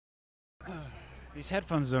These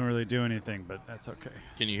headphones don't really do anything, but that's okay.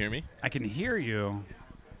 Can you hear me? I can hear you,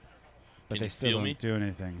 but Can they you still feel don't me? do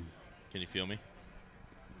anything. Can you feel me?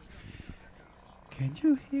 Can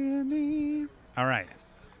you hear me? All right.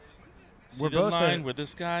 See We're the both line where the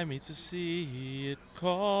sky meets the sea, it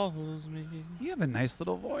calls me. You have a nice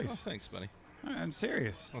little Oh, voice. thanks, buddy. I'm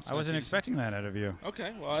serious. That's I nice wasn't of you. expecting that out of you.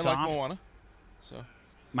 Okay, well, I Soft. like Moana. So.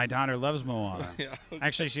 My daughter loves Moana. Yeah. Okay.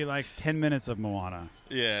 Actually, she likes 10 minutes of Moana.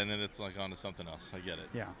 Yeah, and then it's like on to something else. I get it.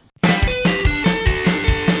 Yeah.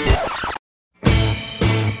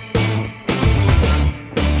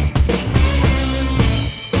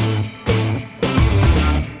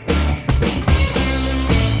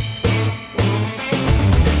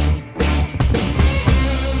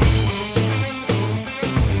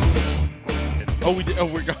 Oh, we did. Oh,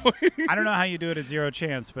 we're going. I don't know how you do it at Zero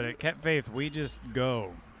Chance, but at Kept Faith, we just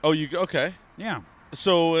go. Oh, you okay? Yeah.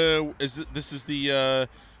 So this is the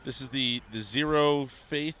Zero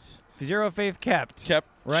Faith Zero Faith Kept.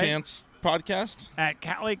 Right? Chance podcast At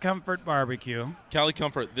Cali Comfort BBQ. Cali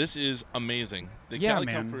Comfort. This is amazing. The Yeah, Cali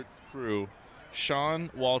man. Comfort crew, Shawn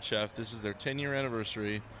Walchef. This is their 10-year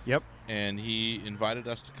anniversary. Yep. And he invited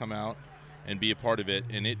us to come out and be a part of it,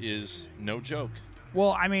 and it is no joke.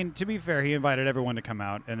 Well, I mean, to be fair, he invited everyone to come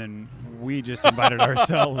out, and then we just invited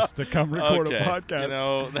ourselves to come record a podcast. You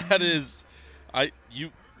know, that is,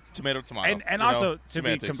 tomato. And also, to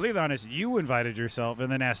semantics. be completely honest, you invited yourself and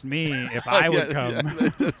then asked me if I would come. Yeah,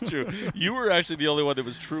 that's true. You were actually the only one that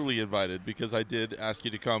was truly invited because I did ask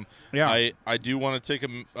you to come. Yeah. I do want to take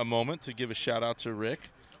a moment to give a shout out to Rick,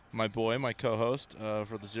 my boy, my co-host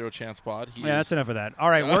for the Zero Chance Pod. That's enough of that. All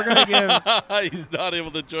right, we're going to give... He's not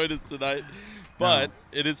able to join us tonight, but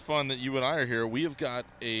it is fun that you and I are here. We have got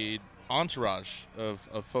a entourage of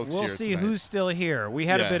folks here We'll see tonight. who's still here. We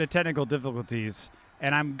had a Yeah. bit of technical difficulties,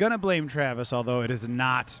 and I'm going to blame Travis, although it is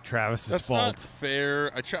not Travis's That's fault. not fair.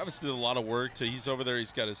 Travis did a lot of work. He's over there.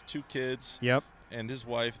 He's got his 2 kids. Yep. And his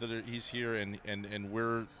wife. He's here, and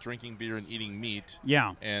we're drinking beer and eating meat.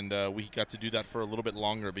 Yeah. And we got to do that for a little bit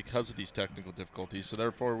longer because of these technical difficulties. So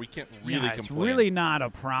therefore, we can't really yeah, complain. it's really not a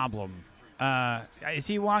problem. Is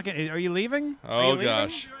he walking? Are you leaving? Are you Oh leaving?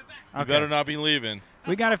 gosh, you Okay. better not be leaving.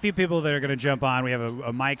 We got a few people that are going to jump on. We have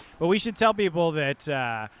a mic, but we should tell people that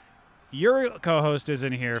your co-host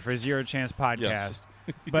isn't here for Zero Chance Podcast. Yes.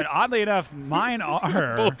 But oddly enough, mine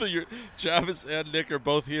are. Both of your Travis and Nick are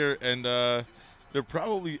both here, and they're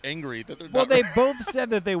probably angry that they're Well, not. they both said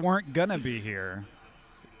that they weren't going to be here,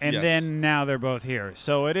 and Yes. then now they're both here.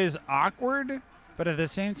 So it is awkward, but at the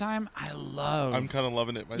same time, I'm kind of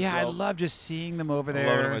loving it myself. Yeah, I love just seeing them over there.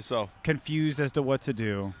 I'm loving it myself. Confused as to what to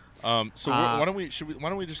do. So why don't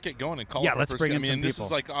we just get going and call? Yeah, up our let's first bring guest? in some this people.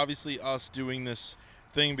 is like obviously us doing this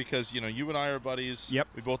thing because you and I are buddies. Yep.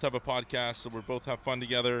 We both have a podcast, so we both have fun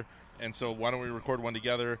together. And so why don't we record one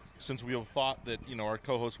together? Since we thought that our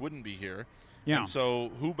co-host wouldn't be here. Yeah. And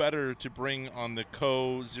so who better to bring on the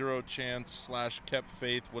Zero Chance / Kept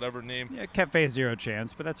Faith, whatever name. Yeah, Kept Faith Zero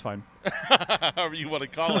Chance, but that's fine. However you want to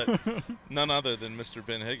call it. None other than Mr.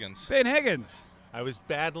 Ben Higgins. Ben Higgins. I was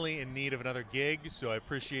badly in need of another gig, so I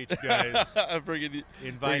appreciate you guys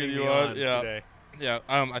inviting me on today. Yeah,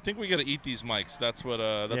 I think we got to eat these mics. That's what.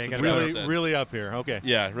 That's you what gotta Travis Really, said. really up here. Okay.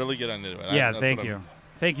 Yeah, really get into it. Yeah, That's thank what you.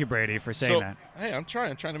 Thank you, Brady, for saying that. Hey, I'm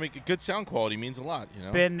trying to make it good sound quality. Means a lot,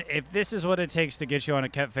 Ben, if this is what it takes to get you on a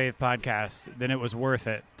Kept Faith podcast, then it was worth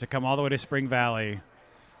it to come all the way to Spring Valley.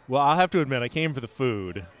 Well, I'll have to admit, I came for the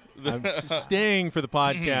food. I'm staying for the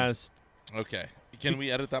podcast. Okay. Can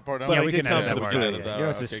we edit that part out? But yeah, I we did can come edit for that the part food. out. Edit Yeah. that You don't out.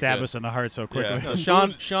 have to Okay, stab good. us in the heart so quickly. Yeah.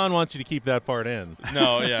 No, Sean wants you to keep that part in.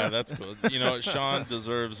 No, yeah, that's cool. Shawn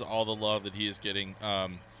deserves all the love that he is getting.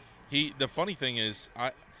 The funny thing is,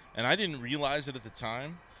 I didn't realize it at the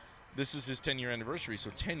time. This is his 10-year anniversary.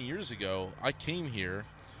 So 10 years ago, I came here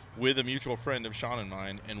with a mutual friend of Shawn and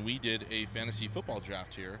mine, and we did a fantasy football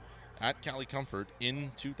draft here at Cali Comfort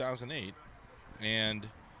in 2008. And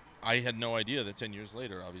I had no idea that 10 years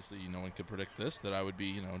later, obviously, no one could predict this, that I would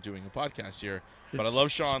be, doing a podcast here. But I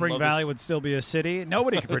love Shawn. Spring love Valley this- would still be a city.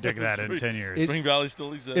 Nobody could predict that in 10 years. Spring Valley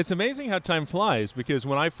still exists. It's amazing how time flies because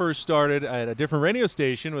when I first started at a different radio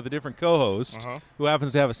station with a different co-host who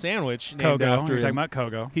happens to have a sandwich named Kogo. after You're talking him about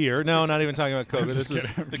Kogo. here. No, not even talking about Kogo. just This was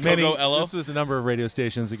kidding. The many. Kogo Ello? This was a number of radio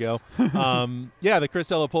stations ago. The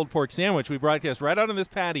Chris Ella pulled pork sandwich. We broadcast right out on this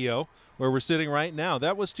patio where we're sitting right now.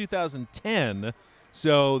 That was 2010.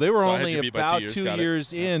 So they were So I had only you beat by 2 about years. 2 Got it.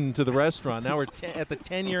 years into the restaurant. Now we're at the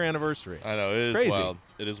 10-year anniversary. I know, it is Crazy. wild.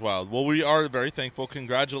 It is wild. Well, we are very thankful.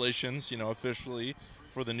 Congratulations, officially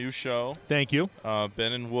for the new show, Thank you.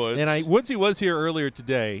 Ben and Woods. And Woodsy was here earlier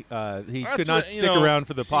today. He That's could not what- stick around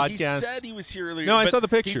for the see, podcast. He said he was here earlier. No, I but saw the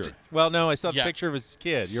picture. Well, no, I saw the Yeah. picture of his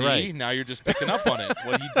kid. See, You're right. now you're just picking up on it.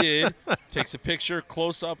 What he did, takes a picture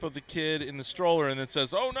close up of the kid in the stroller, and it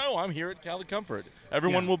says, "Oh no, I'm here at Cali Comfort.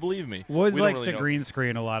 Everyone will believe me." Woods We don't likes really to know. green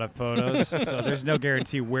screen a lot of photos, so there's no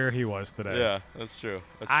guarantee where he was today. Yeah, that's true.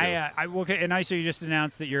 That's true. Okay, and I saw you just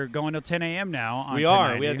announced that you're going till 10 a.m. now on We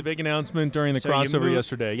 1090. are. We had the big announcement during the So you crossover moved-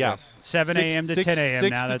 yesterday. Yeah. Yes. 7 a.m. to 10 a.m.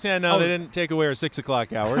 6 now. to That's 10. No, they didn't take away our 6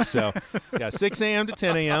 o'clock hours. So, yeah, 6 a.m. to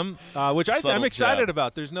 10 a.m., which I'm Subtle excited jab.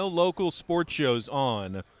 about. There's no local sports shows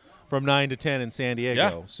on from 9 to 10 in San Diego.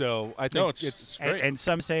 Yeah. So I think No, it's And, great. and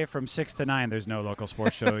some say from 6 to 9 there's no local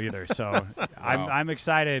sports show either. So I'm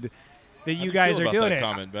excited that you guys Feel are about doing that it.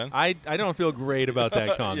 Comment, Ben. I don't feel great about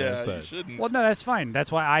that comment. yeah, but you shouldn't. Well, no, that's fine.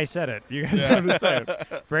 That's why I said it. You guys have to say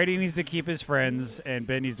it. Brady needs to keep his friends, and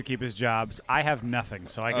Ben needs to keep his jobs. I have nothing,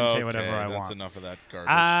 so I can say whatever I that's want. enough of that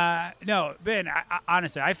garbage. No, Ben.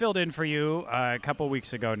 Honestly, I filled in for you a couple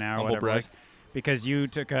weeks ago now, or Humble whatever it brag. was, because you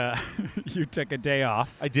took a you took a day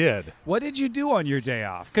off. I did. What did you do on your day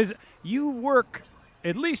off? Because you work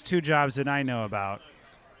at least 2 jobs that I know about.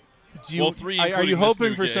 Do you, Well, 3 are including you this hoping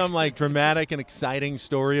new for gig. some like dramatic and exciting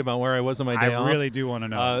story about where I was on my day I off? really do want to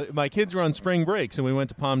know. My kids were on spring breaks, and we went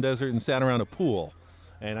to Palm Desert and sat around a pool.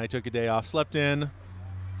 And I took a day off, slept in,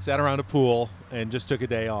 sat around a pool, and just took a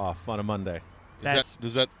day off on a Monday.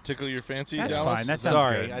 Does that tickle your fancy, That's Dallas? fine. That Is sounds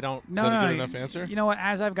Sorry, good. I don't. No, is that no, a good no. enough answer? You know what?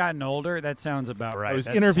 As I've gotten older, that sounds about right. I was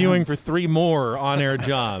That interviewing sounds- for 3 more on-air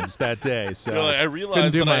jobs that day. So You're like, I couldn't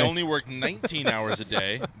realized do that I my- only work 19 hours a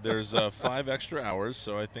day. There's 5 extra hours,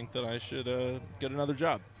 so I think that I should get another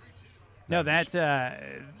job. No,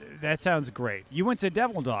 that sounds great. You went to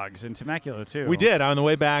Devil Dogs in Temecula too. We did. On the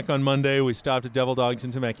way back on Monday, we stopped at Devil Dogs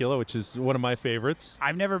in Temecula, which is one of my favorites.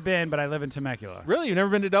 I've never been, but I live in Temecula. Really? You've never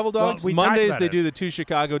been to Devil Well, Dogs? we talked Mondays, about they it. do the 2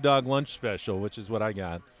 Chicago Dog lunch special, which is what I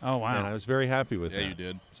got. Oh wow! And I was very happy with Yeah, that. you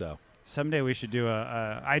did. So Someday we should do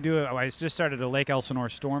I just started a Lake Elsinore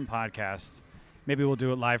Storm podcast. Maybe we'll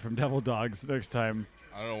do it live from Devil Dogs next time.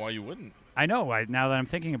 I don't know why you wouldn't. I know. Now that I'm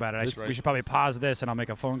thinking about it, That's right. we should probably pause this and I'll make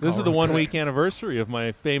a phone call. this is the real quick. 1-week anniversary of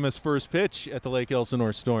my famous first pitch at the Lake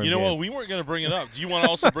Elsinore Storm. You know game. what? We weren't going to bring it up. Do you want to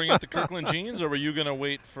also bring up the Kirkland jeans, or were you going to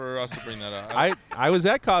wait for us to bring that up? I was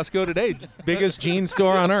at Costco today, biggest jean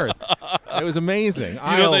store on earth. It was amazing. They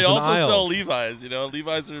Aisles also and sell aisles. Levi's.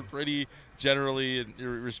 Levi's are pretty generally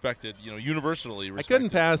respected. Universally I respected. couldn't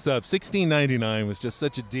pass up. $16.99 was just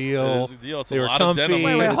such a deal. It is a deal. It's They a were lot comfy. of denim.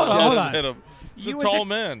 Wait, It's hold on, a lot hold of on. denim. It's You a went tall to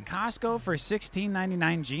man. Costco for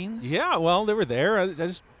 $16.99 jeans? Yeah, well, they were there. I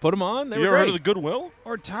just put them on. They You were ever heard great. of the Goodwill?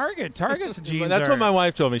 Or Target. Target's jeans. But that's are, what my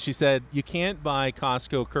wife told me. She said, you can't buy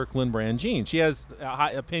Costco Kirkland brand jeans. She has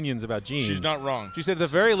high opinions about jeans. She's not wrong. She said, at the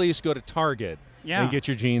very least, go to Target Yeah. and get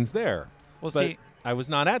your jeans there. Well, But see, I was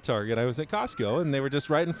not at Target. I was at Costco, and they were just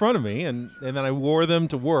right in front of me. And then I wore them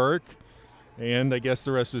to work, and I guess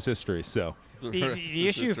the rest was history. So The rest is issue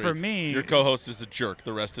history. for me- Your co-host is a jerk.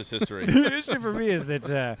 The rest is history. the issue for me is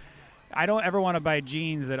that I don't ever want to buy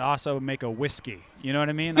jeans that also make a whiskey. You know what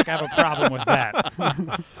I mean? Like I have a problem with that.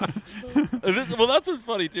 Well, that's what's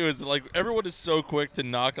funny too. Is that, like everyone is so quick to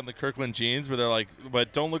knock on the Kirkland jeans, but they're like,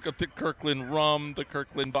 but don't look up the Kirkland rum, the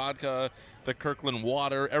Kirkland vodka, the Kirkland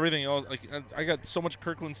water, everything else. Like I got so much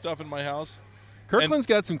Kirkland stuff in my house. Kirkland's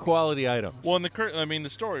got some quality items. Well, and the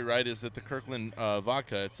story, right, is that the Kirkland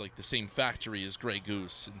vodka, it's like the same factory as Grey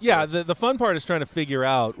Goose. And so yeah, it's- the fun part is trying to figure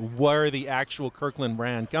out where the actual Kirkland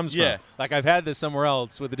brand comes Yeah. from. Like I've had this somewhere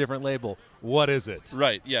else with a different label. What is it?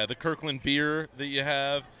 right. Yeah, the Kirkland beer that you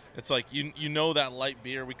have. It's like you know that light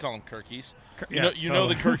beer. We call them Kirkies. You know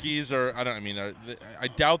the Kirkies are. I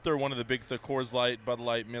doubt they're one of the Coors Light, Bud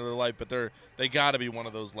Light, Miller Light, but they got to be one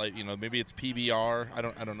of those light. Maybe it's PBR. I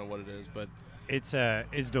don't know what it is, but It's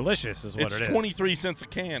delicious, is what it's it is. 23 cents a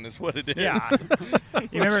can, is what it is. Yeah.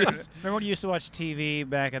 You remember Which is- when you used to watch TV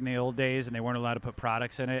back in the old days and they weren't allowed to put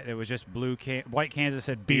products in it? It was just white cans that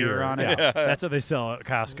said beer Beer, on it. yeah. That's what they sell at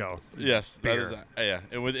Costco. Yes, Beer. that is.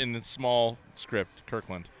 Yeah, in the small script,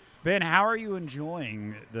 Kirkland. Ben, how are you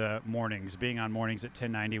enjoying the mornings, being on mornings at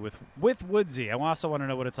 1090 with Woodsy? I also want to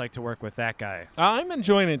know what it's like to work with that guy. I'm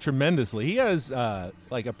enjoying it tremendously. He has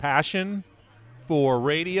like a passion for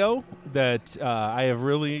radio that I have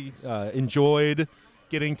really enjoyed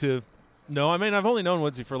getting to know. I mean, I've only known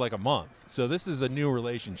Woodsy for like a month, so this is a new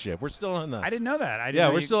relationship. We're still in the I didn't know that. I didn't yeah,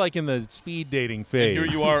 know we're you- still like in the speed dating And phase. here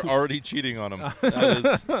you are already cheating on him. That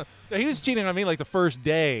is, He was cheating on me like the first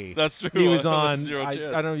day. that's true. He was on. Zero I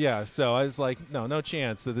chance. don't. Yeah. So I was like, no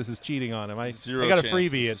chance that this is cheating on him. I Zero got a chance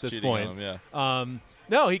freebie this at is this cheating on point. him, yeah.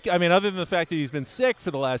 No, I mean, other than the fact that he's been sick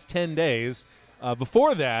for the last 10 days,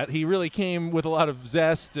 before that, he really came with a lot of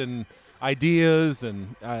zest and ideas,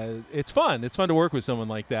 and it's fun. It's fun to work with someone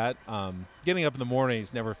like that. Getting up in the morning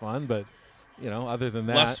is never fun, but other than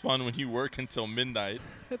that, less fun when you work until midnight.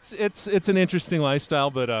 It's an interesting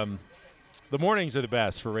lifestyle, but the mornings are the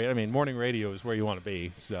best for radio. I mean, morning radio is where you want to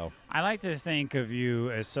be. So I like to think of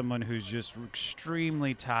you as someone who's just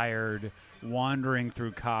extremely tired, wandering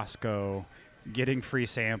through Costco, getting free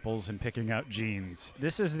samples and picking up jeans.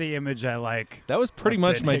 This is the image I like. That was pretty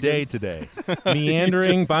much Ben my day Higgins. today.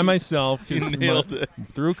 Meandering by myself nailed it.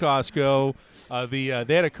 through Costco. They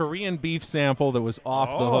had a Korean beef sample that was off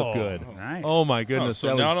the hook good. Nice. Oh, my goodness. So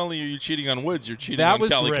that not was, only are you cheating on Woods, you're cheating that on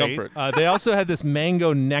was Cali great. Comfort. They also had this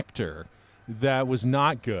mango nectar that was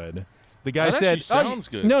not good. The guy That said, actually sounds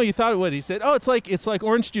good. No, you thought it would. He said, it's like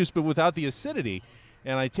orange juice, but without the acidity.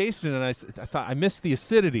 And I tasted it, and I thought, I missed the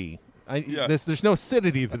acidity. There's no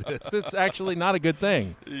acidity to this. It's actually not a good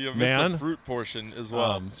thing. You missed man. the fruit portion as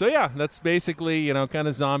well. So, yeah, that's basically, kind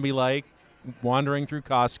of zombie-like, wandering through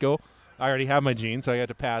Costco. I already have my jeans, so I got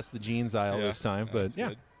to pass the jeans aisle this time. But, that's yeah.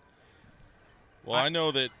 good. Well, I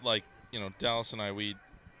know that, Dallas and I,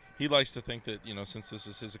 he likes to think that, since this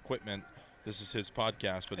is his equipment, this is his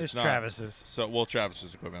podcast, but it's not. Travis's. So,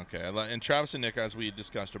 Travis's equipment, okay. And Travis and Nick, as we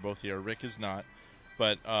discussed, are both here. Rick is not.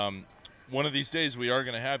 But one of these days we are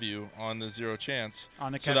going to have you on the Zero Chance.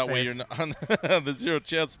 On the so that way you're not on the Zero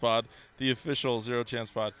Chance pod, the official Zero Chance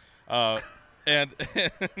pod.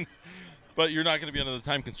 But you're not going to be under the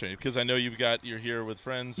time constraint because I know you're here with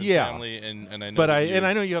friends and family, and I know. But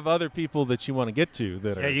I know you have other people that you want to get to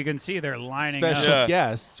that are you can see they're lining special up.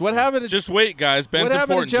 guests. What happened to Just wait, guys. Ben's what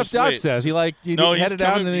happened important. to Jeff Just wait. Dotseth? He headed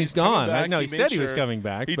out and then he's gone. Back. I know he made said he was sure. coming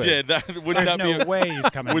back. He but did. Wouldn't There's that be no way he's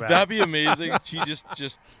coming Would back. that be amazing? He just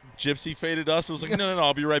gypsy faded us. It was like, no,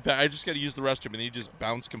 I'll be right back. I just got to use the restroom, and he just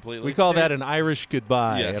bounced completely. We call that an Irish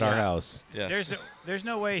goodbye Yes. at our house. Yes. There's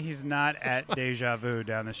no way he's not at Deja Vu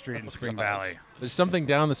down the street in Spring Valley. There's something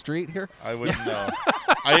down the street here. I wouldn't know.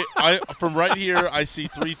 I from right here, I see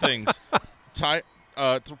three things.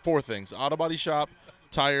 Four things: auto body shop,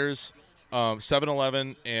 tires,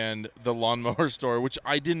 7-Eleven, and the lawnmower store. Which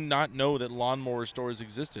I did not know that lawnmower stores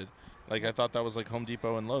existed. Like I thought that was like Home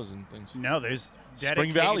Depot and Lowe's and things. No, there's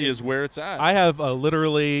Spring Valley is where it's at. I have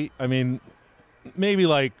literally, maybe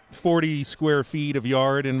like 40 square feet of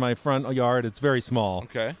yard in my front yard. It's very small.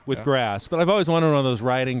 Okay. With grass. But I've always wanted one of those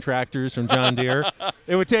riding tractors from John Deere.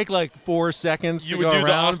 It would take like 4 seconds You to would go do around.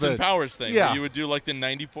 the Austin but, Powers thing. Yeah. Where you would do like the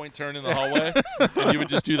 90-point turn in the hallway, and you would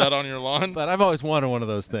just do that on your lawn. But I've always wanted one of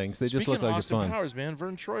those things. They just Speaking look like of it's Austin fun. Powers, man,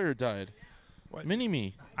 Vern Troyer died. What?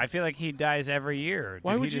 Mini-me. I feel like he dies every year.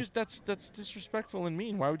 Why Did would he you? just That's disrespectful and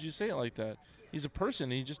mean. Why would you say it like that? He's a person,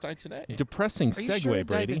 and he just died today. Depressing Are you segue, sure he died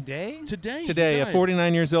Brady. today? Today. Today, he at died.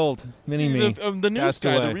 49 years old, mini-me. The news passed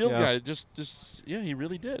guy, away. the real Yeah. guy, just he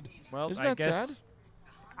really did. Well, Isn't I that guess sad?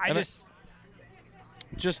 I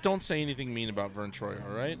Just don't say anything mean about Vern Troyer,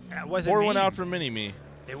 all right? It wasn't Pour one mean. out for Mini-Me.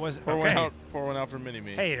 It was Pour okay. one out for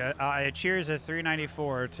Mini-Me. Hey, cheers a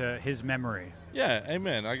 394 to his memory. Yeah,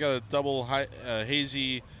 amen. I got a double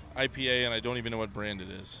hazy IPA, and I don't even know what brand it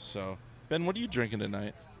is. So, Ben, what are you drinking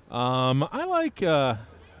tonight? I like.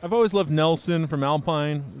 I've always loved Nelson from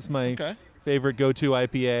Alpine. It's my favorite go-to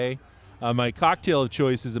IPA. My cocktail of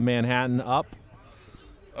choice is a Manhattan Up.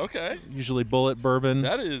 Okay. Usually Bullet Bourbon.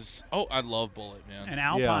 That is. Oh, I love Bullet, man. And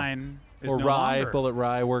Alpine is or no Rye. longer. Bullet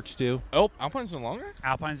Rye works too. Oh, Alpine's no longer?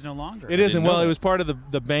 Alpine's no longer. It isn't. know Well, that. it was part of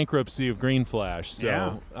the bankruptcy of Green Flash. So,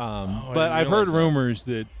 Yeah. I but didn't I've heard realize that. rumors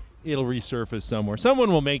that it'll resurface somewhere.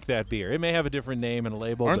 Someone will make that beer. It may have a different name and a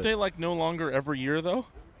label. Aren't but they like no longer every year though?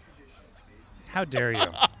 How dare you?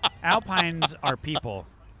 Alpines are people.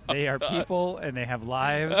 They are people, and they have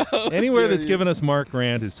lives. Anywhere that's you. given us Mark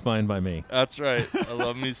Grant is fine by me. That's right. I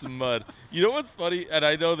love me some mud. You know what's funny? And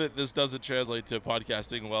I know that this doesn't translate to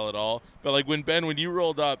podcasting well at all. But like when you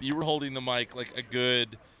rolled up, you were holding the mic like a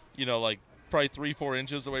good, like probably 3-4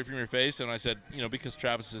 inches away from your face. And I said, because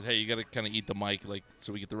Travis says, hey, you got to kind of eat the mic like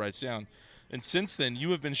so we get the right sound. And since then,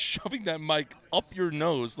 you have been shoving that mic up your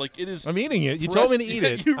nose like it is. I'm eating it. You told me to eat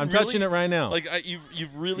it. I'm touching it right now. Like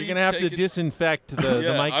you've really. You're gonna have to disinfect the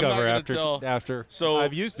Yeah, mic I'm not cover gonna after So-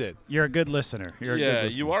 I've used it. You're a good listener. You're a good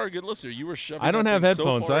listener. you are a good listener. You were shoving. I don't that have thing so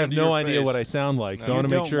headphones, so far I have into no your idea face. what I sound like. No. So I want You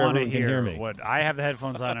to make don't sure wanna everyone can hear me. What I have the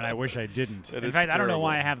headphones on, and I wish I didn't. In is fact, I don't know terrible.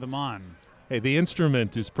 why I have them on. Hey, the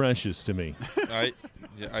instrument is precious to me. I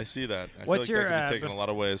see that. I What's feel like your, that could be taken a lot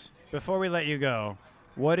of ways. Before we let you go,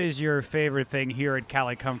 what is your favorite thing here at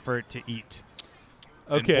Cali Comfort to eat?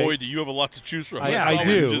 Okay. And boy, do you have a lot to choose from. I That's all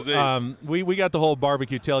we just do. ate. We got the whole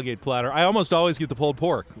barbecue tailgate platter. I almost always get the pulled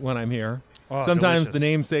pork when I'm here. Oh, Sometimes delicious. the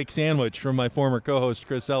namesake sandwich from my former co-host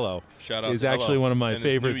Chris Ello Shout out is to actually Ello one of my and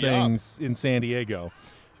his favorite new yacht. things in San Diego.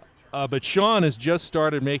 But Shawn has just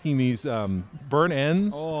started making these burnt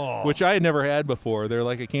ends, which I had never had before. They're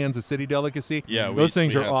like a Kansas City delicacy. Yeah, those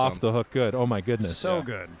things we are had off some. the hook good. Oh, my goodness. So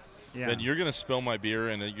good. Yeah. Ben, you're gonna spill my beer,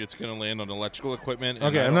 and it's gonna land on electrical equipment. And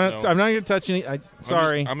Okay, I I'm don't not. know. I'm not going to touch any.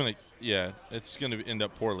 Sorry. I'm gonna. Yeah, it's gonna end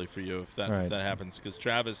up poorly for you if that happens, because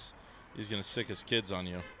Travis is gonna sick his kids on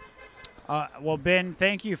you. Well, Ben,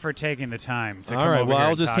 thank you for taking the time to All come right. over Well, here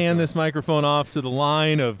I'll and just talk hand to this us. microphone off to the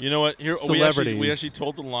line of You know what? Here celebrities. we actually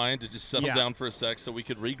told the line to just settle down for a sec so we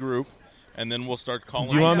could regroup, and then we'll start calling.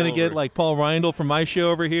 Do you want me to over. get like Paul Reindl from my show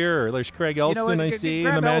over here, or there's Craig Elsten what? I G- see in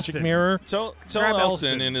grab the Magic Elsten. Mirror? Tell Grab Elsten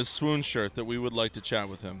Elsten. in his swoon shirt that we would like to chat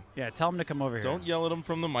with him. Yeah, tell him to come over here. Don't yell at him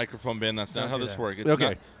from the microphone, Ben. That's Don't not how do this that. works. It's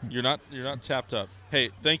Okay. You're not tapped up. Hey,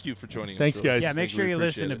 thank you for joining Thanks, us. really. guys. Yeah, make sure We you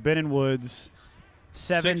listen to appreciate Ben and Woods,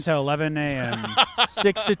 7 Six- to 11 a.m.,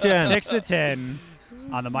 6 to 10. 6 to 10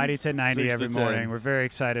 on the Mighty 1090 6 every to 10. morning. We're very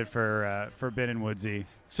excited for Ben and Woodsy.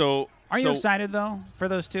 So, Are you excited though for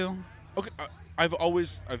those two? Okay, I've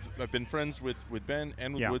been friends with Ben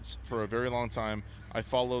and with Woods for a very long time. I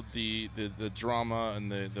followed the drama and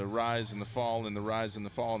the rise and the fall and the rise and the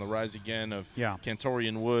fall and the rise again of Cantori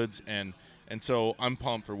and Woods, and so I'm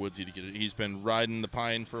pumped for Woodsy to get it. He's been riding the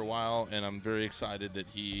pine for a while, and I'm very excited that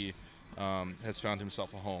he has found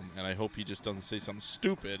himself a home, and I hope he just doesn't say something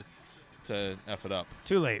stupid to F it up.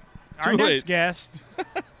 Too late. Too Our late. next guest,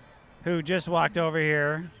 who just walked over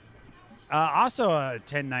here, also a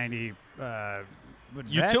 1090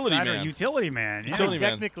 Utility man. Utility man. Yeah. Utility I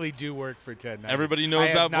man. technically do work for 1090. Everybody knows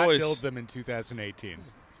I that have not voice. billed them in 2018.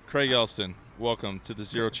 Craig Elston, welcome to the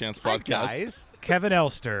Zero Chance podcast. Hi, guys. Kevin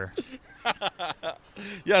Elster.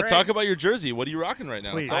 Yeah, Craig. talk about your jersey. What are you rocking right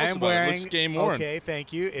now? Please. Tell I us am about wearing. it. Looks game worn. Okay,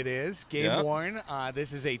 thank you. It is game Yeah. worn.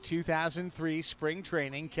 This is a 2003 spring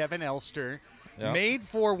training Kevin Elster, Yeah. made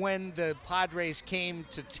for when the Padres came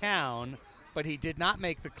to town, but he did not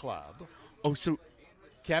make the club. Oh, so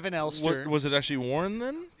Kevin Elster. was it actually worn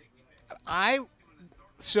then?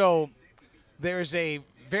 So there's a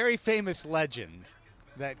very famous legend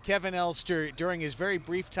that Kevin Elster, during his very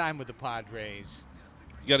brief time with the Padres,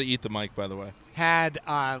 You got to eat the mic, by the way. had,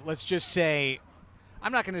 let's just say,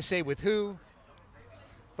 I'm not going to say with who,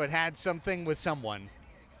 but had something with someone.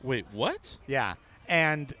 Wait, what? Yeah.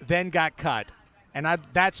 And then got cut. And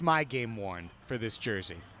that's my game worn for this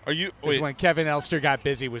jersey. Are you? Is Wait. when Kevin Elster got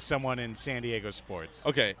busy with someone in San Diego sports.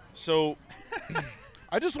 Okay, so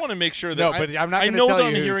I just want to make sure that No, but I'm not I gonna know tell that you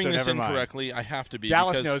I'm who, hearing so this never mind. incorrectly. I have to be.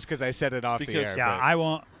 Dallas because, knows because I said it off the because- air. Yeah, but I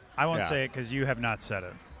won't Yeah. say it because you have not said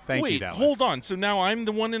it. Thank wait, you, Dallas. hold on. So now I'm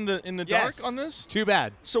the one in the Yes. dark on this. Too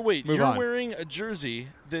bad. So wait, Move you're on. wearing a jersey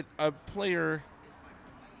that a player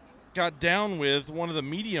got down with one of the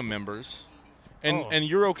media members, and Oh. and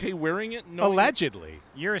you're okay wearing it? No, Allegedly.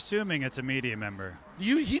 You're assuming it's a media member.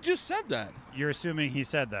 he just said that. You're assuming he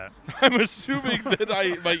said that. I'm assuming that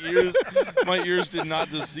my ears did not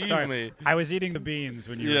deceive Sorry, me. I was eating the beans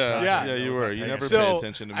when you were Yeah, talking. yeah, I you was were. like, You hey. never So pay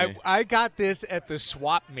attention to me. I got this at the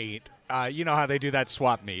swap meet. You know how they do that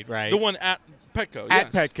swap meet, right? The one at Petco,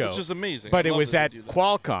 At yes, Petco, which is amazing. But I it love was that at they do that.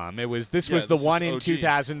 Qualcomm. This Yeah, was the this is one in OG.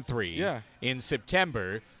 2003. Yeah. In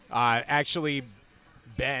September. Actually,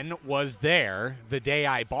 Ben was there the day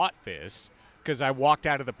I bought this because I walked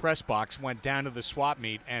out of the press box, went down to the swap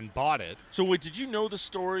meet, and bought it. So wait, did you know the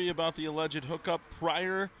story about the alleged hookup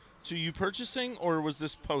prior to you purchasing, or was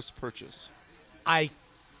this post-purchase? I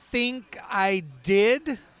think I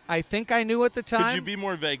did. I think I knew at the time. Could you be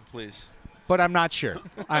more vague, please? But I'm not sure.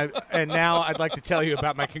 And now I'd like to tell you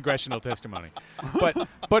about my congressional testimony.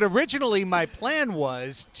 But originally my plan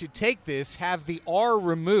was to take this, have the R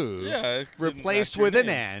removed, Yeah, it didn't replaced match your with an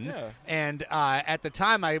name. N, Yeah. and at the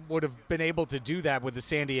time I would have been able to do that with the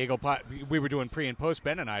San Diego. We were doing pre and post,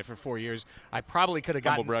 Ben and I, for 4 years. I probably could have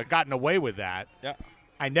Humble brag. gotten away with that. Yeah.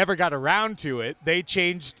 I never got around to it. They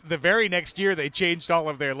changed the very next year. They changed all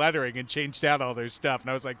of their lettering and changed out all their stuff.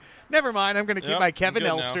 And I was like, never mind. I'm going to keep Yep, my I'm Kevin good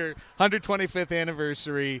now. Elster 125th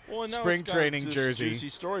anniversary Well, and now spring it's got training this jersey. juicy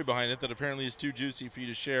story behind it that apparently is too juicy for you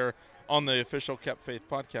to share on the official Kept Faith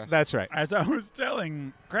podcast. That's right. As I was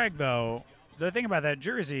telling Craig, though, the thing about that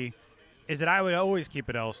jersey is that I would always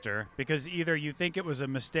keep it Elster because either you think it was a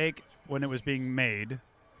mistake when it was being made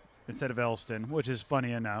instead of Elsten, which is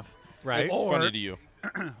funny enough, Right. It's Or- funny to you.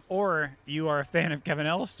 or you are a fan of Kevin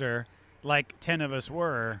Elster, like 10 of us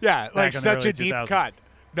were. Yeah, back like in the such early a deep 2000s. cut.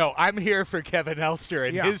 No, I'm here for Kevin Elster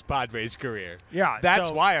and Yeah. his Padres career. Yeah, That's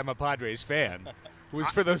so- why I'm a Padres fan. It was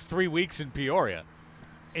for those 3 weeks in Peoria.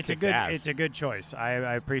 kicked ass. It's a good choice. I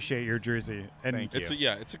appreciate your jersey. And Thank you.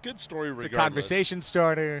 It's a good story. It's Regardless. a conversation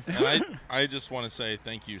starter. And I just want to say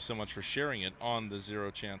thank you so much for sharing it on the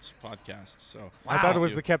Zero Chance podcast. So I thought it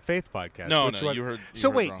was you. the Kept Faith podcast. No, Which one? you heard. So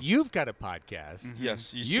heard wait, wrong. you've got a podcast.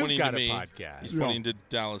 Yes, he's You've pointing got to a me. podcast. He's pointing to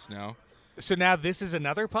Dallas now. So now this is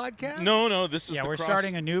another podcast? No, this is yeah, the we're cross-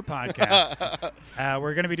 starting a new podcast.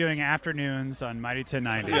 We're going to be doing afternoons on Mighty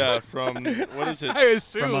 1090. Yeah, from what is it? I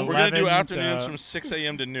assume. From We're gonna do 11 afternoons to- from 6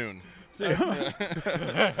 a.m. to noon. So-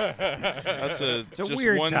 That's a just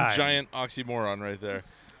weird one time. giant oxymoron right there.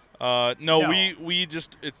 No. We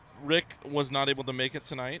just Rick was not able to make it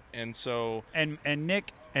tonight, and so and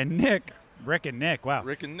Nick, Rick and Nick, wow.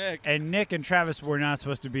 Rick and Nick, And Nick and Travis were not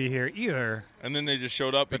supposed to be here either. and then they just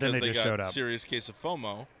showed up But then because they they just got showed a up. serious case of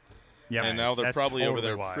FOMO, Yeah, and now they're that's probably over totally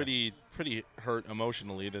there why. pretty hurt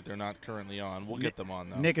emotionally that they're not currently on. We'll get them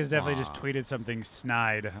on though. Nick has definitely just tweeted something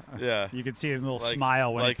snide. Yeah. You can see a little Like-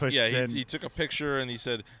 smile when he pushes in. he took a picture and he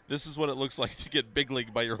said, "This is what it looks like to get big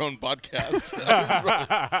league by your own podcast."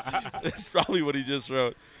 That's probably what he just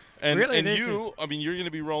wrote. And, Really, and this you, is- I mean, you're going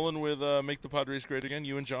to be rolling with Make the Padres Great Again.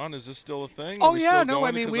 You and John, is this still a thing? Oh, Are we yeah, still no, going?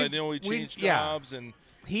 I mean, because I we've- know we we- changed yeah. jobs and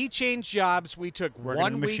He changed jobs. We took Working in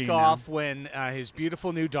one the week machine now. off when his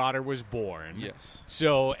beautiful new daughter was born. yes,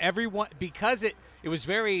 So everyone, because it was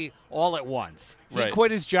very all at once. He Right.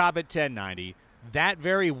 quit his job at 1090. That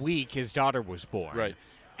very week, his daughter was born. Right.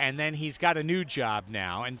 And then he's got a new job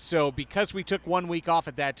now. And so because we took 1 week off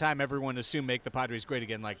at that time, everyone assumed Make the Padres Great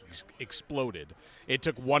Again exploded. It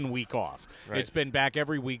took 1 week off. Right. It's been back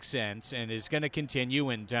every week since and is going to continue.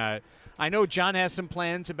 And I know John has some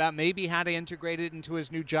plans about maybe how to integrate it into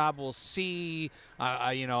his new job. We'll see. so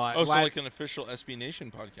like an official SB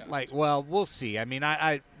Nation podcast. Well, we'll see. I mean,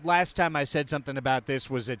 I last time I said something about this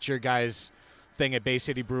was at your guys' thing at Bay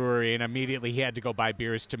City Brewery, and immediately he had to go buy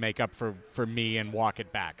beers to make up for me and walk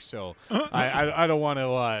it back. So I don't want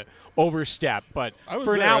to overstep, but I was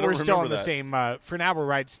for there. I now don't we're still on remember the that. same. For now we're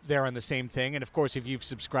right there on the same thing, and of course if you've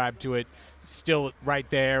subscribed to it, still right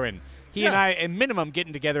there and. He and I, at minimum,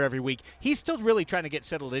 getting together every week. He's still really trying to get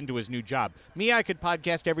settled into his new job. Me, I could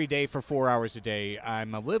podcast every day for 4 hours a day.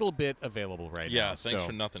 I'm a little bit available right now. yeah, thanks so.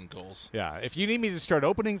 for nothing, goals. Yeah, if you need me to start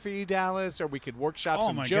opening for you, Dallas, or we could workshop Oh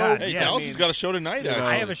some my jokes. God, Hey, yes. Dallas has got a show tonight. Actually,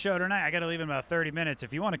 I have a show tonight. I got to leave in about 30 minutes.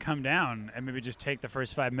 If you want to come down and maybe just take the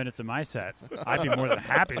first 5 minutes of my set, I'd be more than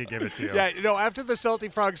happy to give it to you. Yeah, after the Salty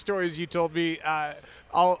Frog stories you told me,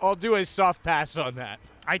 I'll do a soft pass on that.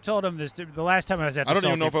 I told him this the last time I was at the I don't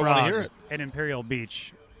even Salty know if I wanna Frog hear it. in Imperial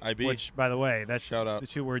Beach, IB. which, by the way, that's Shout out. the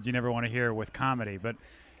two words you never want to hear with comedy. But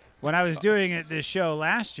when I was doing this show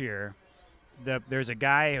last year, there's a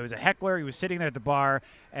guy who was a heckler. He was sitting there at the bar,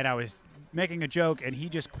 and I was making a joke, and he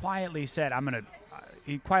just quietly said, I'm gonna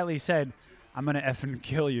effing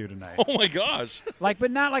kill you tonight. Oh my gosh!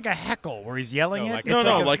 But not like a heckle where he's yelling No, it. like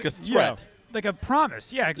It's like a threat. like a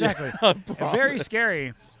promise. Yeah, exactly. Very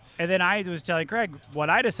scary. And then I was telling Craig what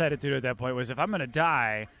I decided to do at that point was if I'm going to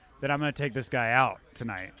die, then I'm going to take this guy out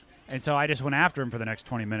tonight. And so I just went after him for the next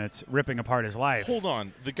 20 minutes, ripping apart his life. Hold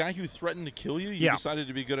on, the guy who threatened to kill you, you Yeah. decided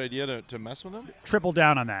it'd be a good idea to mess with him? Triple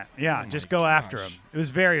down on that. Yeah, Oh just my go after gosh. him. It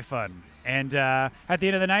was very fun. And at the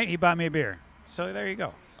end of the night, he bought me a beer. So there you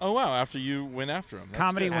go. Oh wow! After you went after him, That's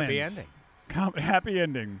Comedy good. Happy wins. ending. Happy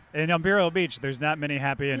ending. In Imperial Beach, there's not many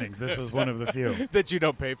happy endings. This was one of the few. That you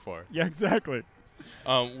don't pay for. Yeah, exactly.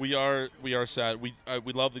 We are sad. We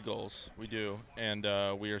love the goals, we do, and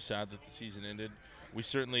we are sad that the season ended. We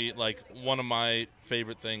certainly one of my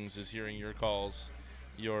favorite things is hearing your calls.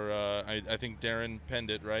 I think Darren penned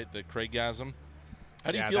it right, the Craigasm.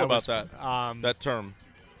 How do you Yeah, feel that about was that? fun. That term.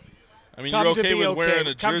 I mean, Come you're to okay be with okay. wearing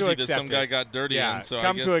a Come to jersey that some accept guy it. got dirty Yeah, in. So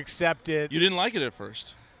come I guess to accept it. you didn't like it at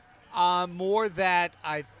first. More that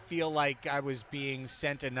I feel like I was being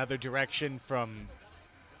sent another direction from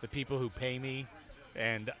the people who pay me.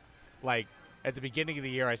 And, at the beginning of the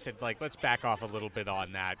year, I said, let's back off a little bit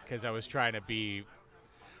on that because I was trying to be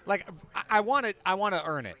I want to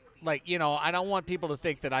earn it. I don't want people to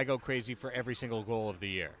think that I go crazy for every single goal of the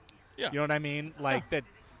year. Yeah. You know what I mean? That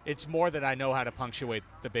it's more that I know how to punctuate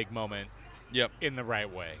the big moment Yep. in the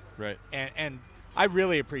right way. Right. And I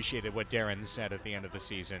really appreciated what Darren said at the end of the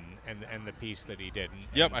season and the piece that he did.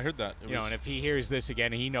 Yep, I heard that. It was- And if he hears this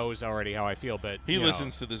again, he knows already how I feel. But he you know.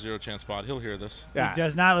 listens to the Zero Chance pod. He'll hear this. Yeah. He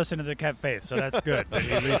does not listen to the Kept Faith, so that's good. But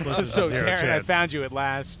he at least listens So to Zero Darren, I Chance. found you at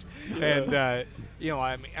last, and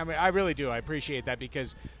I really do. I appreciate that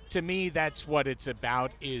because to me, that's what it's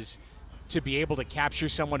about: is to be able to capture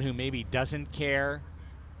someone who maybe doesn't care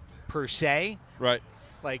per se, Right.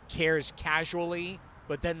 cares casually,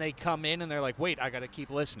 but then they come in and they're like, "Wait, I got to keep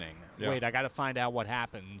listening. Yeah. Wait, I got to find out what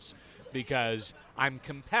happens." because I'm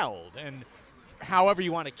compelled. And however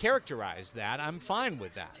you want to characterize that, I'm fine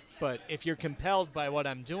with that. But if you're compelled by what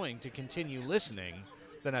I'm doing to continue listening,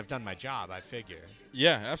 then I've done my job, I figure.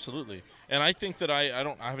 Yeah, absolutely. And I think that I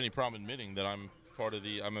don't have any problem admitting that I'm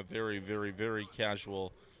I'm a very, very, very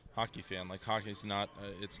casual hockey fan. Like, hockey's not,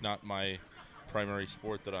 it's not my primary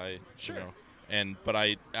sport that I, Sure. you know, but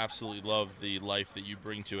I absolutely love the life that you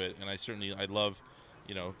bring to it. And I love,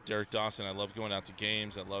 you know, Derek Dawson. I love going out to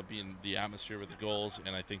games. I love being the atmosphere with the goals.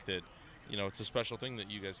 And I think that, you know, it's a special thing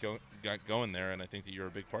that you guys got going there, and I think that you're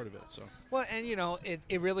a big part of it. So. Well, and, you know,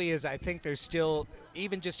 it really is. I think there's still,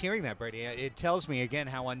 even just hearing that, Brady, it tells me, again,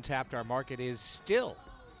 how untapped our market is still,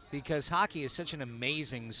 because hockey is such an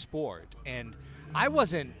amazing sport. And I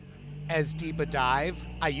wasn't as deep a dive.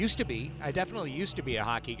 I used to be. I definitely used to be a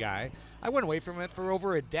hockey guy. I went away from it for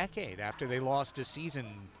over a decade after they lost a season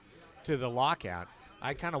to the lockout.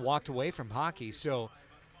 I kind of walked away from hockey, so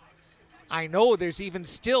I know there's even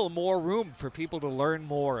still more room for people to learn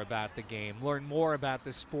more about the game, learn more about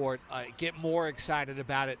the sport, get more excited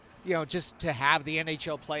about it. You know, just to have the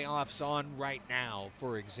NHL playoffs on right now,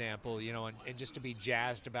 for example, you know, and just to be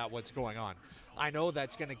jazzed about what's going on. I know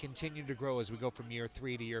that's going to continue to grow as we go from year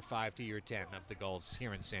 3 to year 5 to year 10 of the Gulls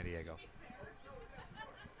here in San Diego.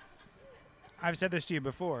 I've said this to you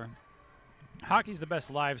before. Hockey's the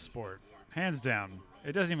best live sport, hands down.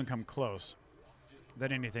 It doesn't even come close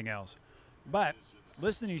than anything else. But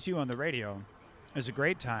listening to you on the radio is a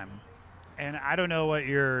great time. And I don't know what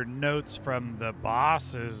your notes from the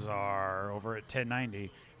bosses are over at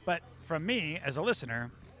 1090, but from me as a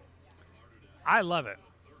listener, I love it.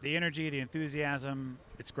 The energy, the enthusiasm,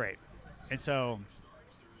 it's great. And so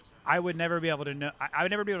I would never be able to know. I would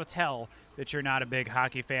never be able to tell that you're not a big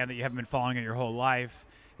hockey fan, that you haven't been following it your whole life.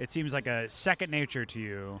 It seems like a second nature to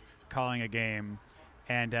you calling a game.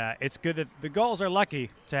 And it's good that the Gulls are lucky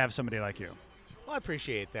to have somebody like you. Well, I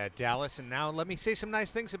appreciate that, Dallas. And now let me say some nice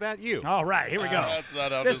things about you. All right, here we go. That's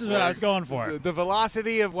not how This is what I was going for. The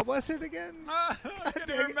velocity of, what was it again? I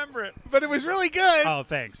didn't remember it. But it was really good. Oh,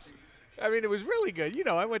 thanks. I mean, it was really good. You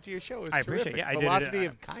know, I went to your show. It was I appreciate terrific. it. Yeah, I did it. Velocity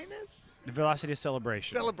of kindness? The velocity of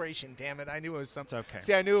celebration. Celebration, damn it. I knew it was something. It's okay.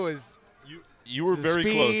 See, I knew it was You were very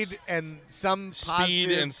speed close. and some Speed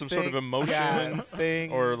positive and some sort of thing. emotion Yeah,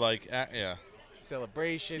 thing. or like, yeah.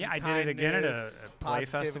 Celebration, Yeah, I did it again at a kindness, play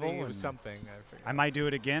positivity. festival It was and something. I forgot. I might do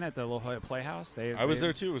it again at the La Jolla Playhouse. I was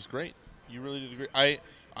there too. It was great. You really did great.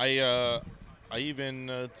 I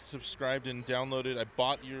even subscribed and downloaded. I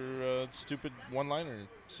bought your stupid one-liner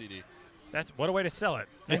CD. That's what a way to sell it.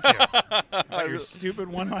 Thank you. About your stupid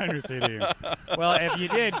one-liner CD. Well, if you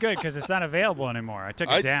did, good, because it's not available anymore. I took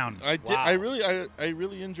it down. I did. Wow. I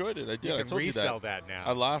really enjoyed it. I did. You I can told resell you that now.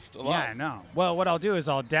 I laughed a Yeah, lot. I know. Well, what I'll do is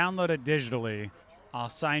I'll download it digitally. I'll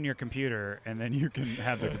sign your computer, and then you can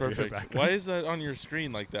have the computer Perfect. back. Why is that on your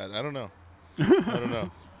screen like that? I don't know. I don't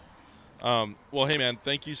know. Well, hey man,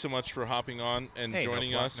 thank you so much for hopping on and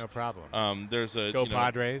joining us. No problem. There's a Go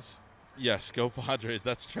Padres. Yes, go Padres.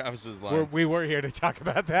 That's Travis's line. We were here to talk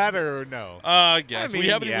about that, or no? I guess I mean, we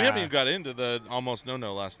haven't yeah. even got into the almost no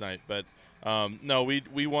last night, but no,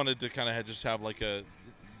 we wanted to kind of just have like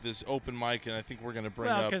this open mic, and I think we're going to bring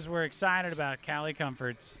Well, up. because we're excited about Cali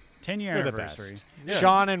Comfort's 10-year They're the anniversary. best. Yeah.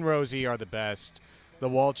 Shawn and Rosie are the best. The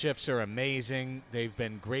Walchefs are amazing. They've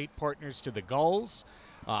been great partners to the Gulls.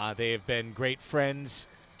 They have been great friends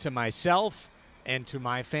to myself and to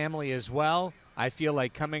my family as well. I feel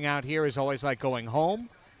like coming out here is always like going home,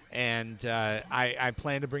 and I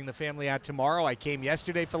plan to bring the family out tomorrow. I came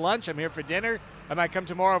yesterday for lunch. I'm here for dinner. I might come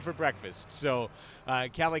tomorrow for breakfast. So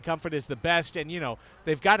Cali Comfort is the best, and, you know,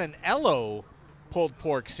 they've got an Ello pulled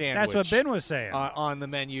pork sandwich. That's what Ben was saying. On the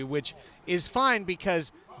menu, which is fine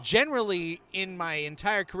because generally in my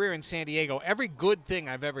entire career in San Diego, every good thing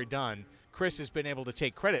I've ever done, Chris has been able to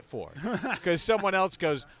take credit for, because someone else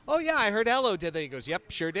goes, "Oh yeah, I heard Ello did that." He goes, "Yep,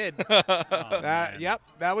 sure did." Yep,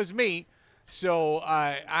 that was me. So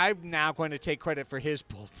I'm now going to take credit for his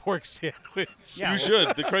pulled pork sandwich. Yeah, you should.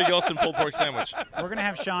 The Craig Elsten pulled pork sandwich. We're going to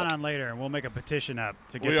have Sean on later, and we'll make a petition up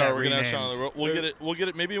to get We that are. We're renamed. gonna have Sean on the road. We'll get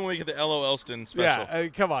it. Maybe when we get the L.O. Elston special. Yeah,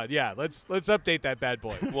 come on. Yeah, let's update that bad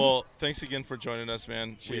boy. Well, thanks again for joining us, man.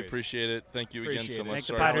 We Cheers. appreciate it. Thank you Appreciate again so it. much. Make the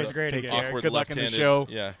Sorry Padres for great Take again. care. awkward Good luck in the left-handed- show.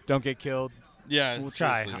 Yeah. Don't get killed. Yeah. We'll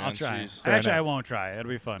try. seriously, I'll man. try. Jeez. Fair Actually, enough. I won't try. It'll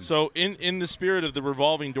be fun. So in the spirit of the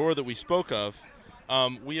revolving door that we spoke of,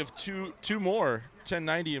 we have two more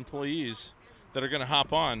 1090 employees that are going to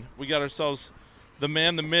hop on. We got ourselves the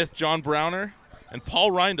man, the myth, John Browner, and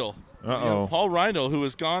Paul Reindl. Uh-oh. Paul Reindl, who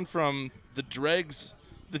has gone from the dregs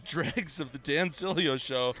the dregs of the Dan Sileo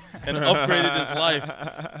show and upgraded his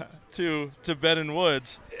life to Ben and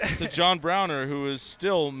Woods, to John Browner, who is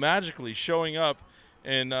still magically showing up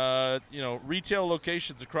in retail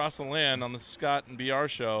locations across the land on the Scott and BR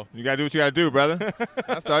show. You got to do what you got to do, brother.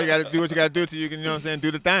 That's all. You got to do what you got to do till you can,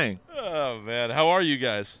 do the thing. Oh, man. How are you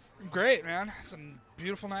guys? Great, man. It's a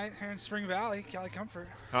beautiful night here in Spring Valley, Cali Comfort.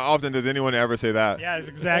 How often does anyone ever say that? Yeah, it's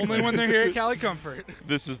exactly. Only when they're here at Cali Comfort.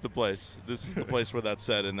 This is the place. This is the place where that's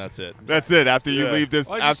said, and that's it. That's it. After you Yeah. leave this,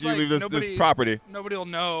 Well, I after just, you leave this nobody- property. Nobody will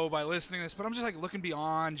know by listening to this, but I'm just looking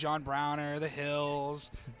beyond John Browner, the hills.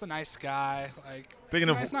 It's a nice sky. Thinking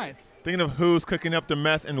it's of- a nice night. Thinking of who's cooking up the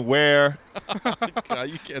mess and where. God,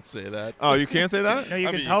 you can't say that. Oh, you can't say that? No, you I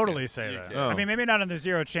can mean, you totally can. say You that. can. Oh. I mean, maybe not on the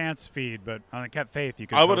Zero Chance feed, but on the Kept Faith, you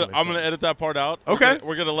can. I'm totally gonna say it. edit that part out. Okay.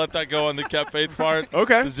 We're gonna let that go on the Kept Faith part.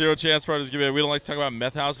 Okay. The Zero Chance part is gonna be. We don't like to talk about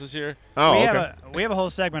meth houses here. Oh, we okay. have a whole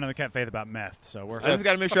segment on the Kept Faith about meth, so we're. I just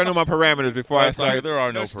got to make sure I know my parameters before I That's not- start. there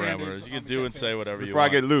are no No standards parameters. You on can the do Kept and say Faith. whatever you Before I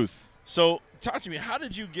want. get loose. So, talk to me. How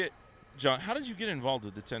did you get, John? How did you get involved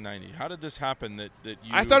with the 1090? How did this happen? That you?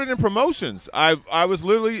 I started in promotions. I was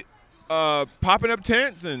literally popping up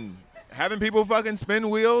tents and having people fucking spin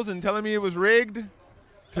wheels and telling me it was rigged.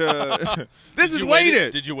 To this Did is you wait it?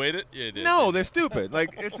 weighted. Did you wait it? Yeah, you did. No, they're stupid. Like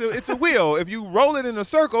it's a wheel. If you roll it in a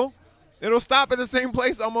circle, it'll stop at the same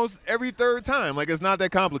place almost every third time. Like it's not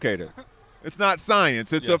that complicated. It's not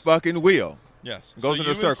science. It's a Yes. fucking wheel. Yes. Goes so in a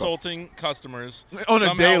you circle. insulting customers On a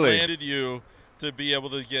somehow daily. landed you to be able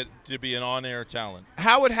to be an on-air talent.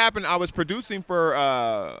 How it happened? I was producing for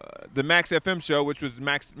the Max FM show, which was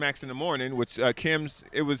Max in the Morning, which Kim's.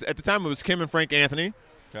 It was at the time it was Kim and Frank Anthony.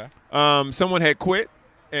 Okay. Someone had quit,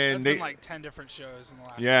 and There's they. been 10 different shows in the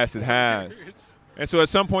last Yes, it 4 has. years. And so at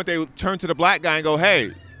some point they turn to the black guy and go,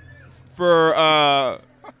 "Hey, for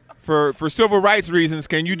civil rights reasons,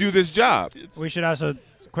 can you do this job?" We should also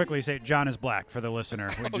quickly say John is black for the listener.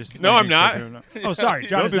 We just No, I'm not. Oh, sorry,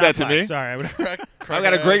 John Don't is do not that to black. me. Sorry, I would. I've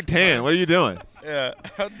got a great tan. What are you doing? Yeah.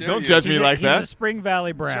 How dare Don't you. judge me He's like he's that. a Spring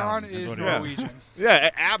Valley Brown. John is what he Norwegian. Yeah,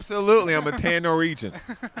 absolutely. I'm a tan Norwegian.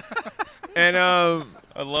 And I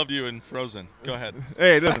love you in Frozen. Go ahead.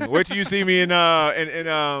 hey, listen, wait till you see me in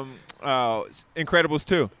Incredibles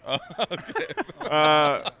 2.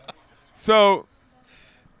 So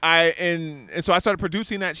so I started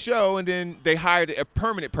producing that show, and then they hired a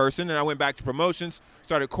permanent person, and I went back to promotions,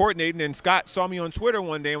 started coordinating, and Scott saw me on Twitter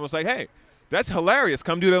one day and was like, "Hey, that's hilarious.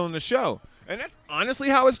 Come do that on the show." And that's honestly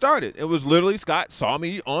how it started. It was literally Scott saw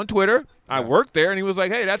me on Twitter. I worked there, and he was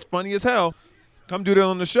like, "Hey, that's funny as hell. Come do that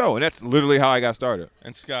on the show." And that's literally how I got started.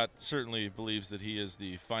 And Scott certainly believes that he is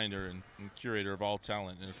the finder and curator of all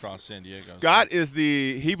talent across San Diego. Scott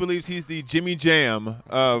he believes he's the Jimmy Jam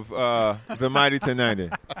of the Mighty 1090.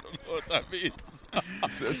 I don't know what that means.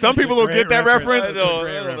 Some people will great get that reference, I don't know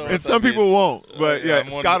and what some that people means. won't. But yeah,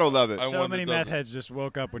 I'm one- Scott will love it. I'm So one many that meth doesn't. heads just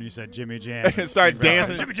woke up when you said Jimmy Jam. And start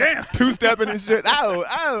dancing. Jimmy Jam. Two-stepping and shit. Ow,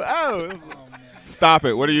 ow, ow. Stop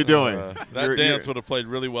it. What are you doing? That You're- dance would have played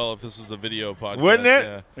really well if this was a video podcast. Wouldn't it?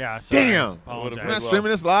 Yeah. Yeah. Sorry. Damn. Apologize. We're not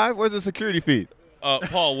streaming this live? Where's the security feed?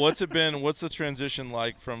 Paul, what's it been? What's the transition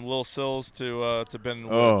like from Lil Sills to Ben and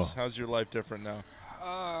Woods? Oh. How's your life different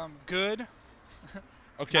now? Good.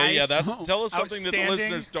 Okay, yeah, Nice. tell us something that the Outstanding.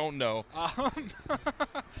 listeners don't know.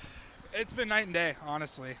 It's been night and day,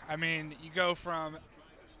 honestly. I mean, you go from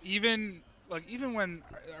even when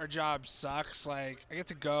our job sucks, I get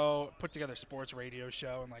to go put together a sports radio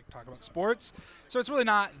show and talk about sports. So it's really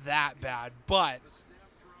not that bad, but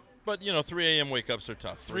But 3 a.m. wake-ups are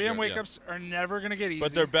tough. 3 a.m. Yeah. wake-ups are never going to get easy.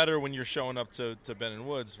 But they're better when you're showing up to Ben and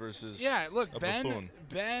Woods versus Yeah, look, a buffoon.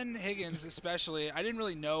 Ben Higgins especially. I didn't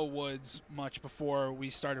really know Woods much before we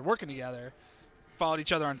started working together. Followed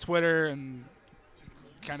each other on Twitter and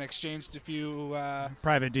kind of exchanged a few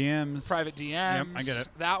Private DMs. private DMs. Yep, I get it.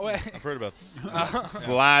 That way. I've heard about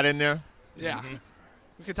Slide in there. Yeah.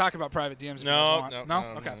 We could talk about private DMs if you No, guys want. no,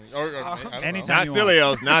 Okay. Or I don't know. anytime. Not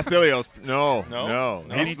Cilios. Not Cilios. No. No? No.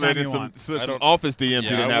 No? He Anytime slid in you some, want. some I don't- office DMs Yeah, he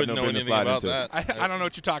didn't I have wouldn't no know business anything sliding about into. that. I don't know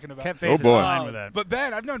what you're talking about. Kept Oh, Faith is boy. fine with that. But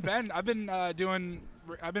Ben, I've known Ben. I've been I've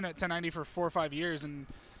been at 1090 for 4 or 5 years, and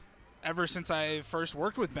ever since I first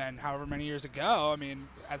worked with Ben, however many years ago, I mean,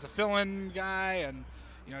 as a fill-in guy, and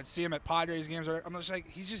I'd see him at Padres games. I'm just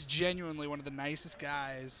he's just genuinely one of the nicest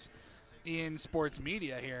guys in sports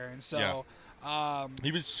media here, and so.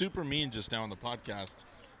 He was super mean just now on the podcast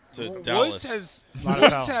to Woods Dallas.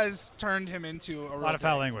 Woods has turned him into a lot of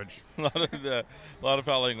foul language. a lot of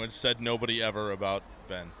foul language said nobody ever about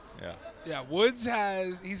Ben. Yeah. Yeah, Woods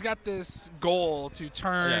he's got this goal to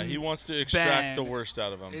turn Yeah, he wants to extract Ben the worst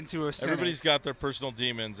out of him. into a cynic. Everybody's got their personal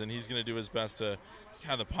demons, and he's going to do his best to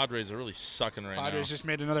God, the Padres are really sucking right Padres now. just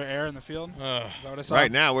made another error in the field. Ugh. Is that what I saw?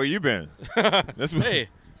 Right now, where you been? Hey,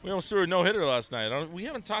 we almost threw a no-hitter last night. We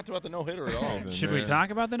haven't talked about the no-hitter at all. Should we talk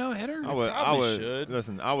about the no-hitter? Probably should.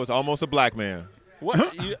 Listen, I was almost a black man.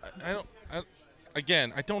 What?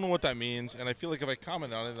 Again, I don't know what that means, and I feel like if I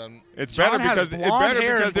comment on it, It's John better has because blonde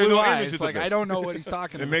hair there's and blue no eyes. images. Like, of I this. don't know what he's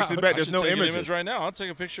talking It about. makes it I better. There's should no take images. an image right now. I'll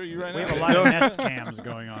take a picture of you right We now. have a lot of Nest cams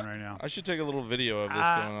going on right now. I should take a little video of this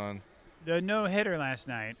going on. The no-hitter last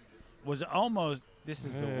night was almost. This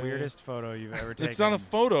is the weirdest photo you've ever taken. It's not a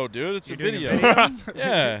photo, dude. It's You're a doing video. I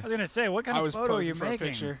Yeah. was gonna say, what kind I of was photo are posing you for a making?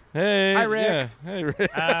 picture. Hey. Hi, Rick. Yeah. Hey,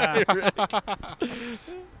 Rick.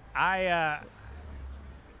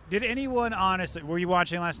 Did anyone honestly? Were you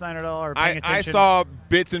watching last night at all, or paying I attention? saw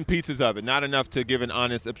bits and pieces of it, not enough to give an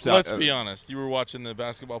honest upset. Let's be honest. You were watching the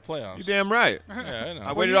basketball playoffs. You damn right. Yeah, I know.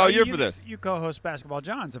 I waited all year for this. You co-host Basketball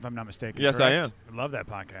Johns, if I'm not mistaken. Yes, I correct? am. I love that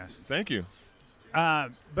podcast. Thank you.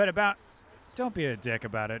 But don't be a dick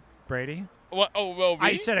about it, Brady. What? Oh, well, me?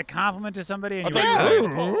 I said a compliment to somebody, and I you thought were you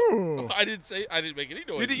like, said- "Ooh." I didn't make any noise.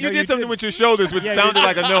 You No, did you something did. with your shoulders, which Yeah, you sounded did.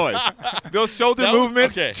 like a noise. Those shoulder That was-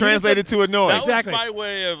 movements okay. translated to a noise. That Exactly. was my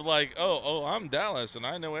way of like, I'm Dallas, and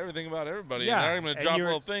I know everything about everybody. Yeah, And I'm going to and drop you're-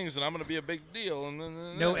 little things, and I'm going to be a big deal. And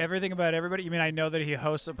then, Know everything about everybody. You mean I know that he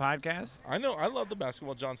hosts a podcast? I know. I love the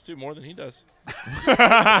Basketball Johns, too, more than he does.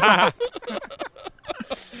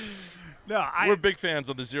 No, We're big fans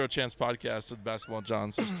of the Zero Chance podcast of Basketball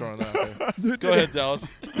Johns. Just throwing that out there. Go ahead, Dallas.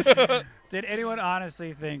 Did anyone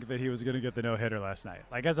honestly think that he was going to get the no-hitter last night?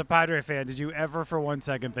 Like, as a Padre fan, did you ever for 1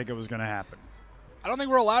 second think it was going to happen? I don't think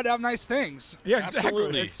we're allowed to have nice things. Yeah,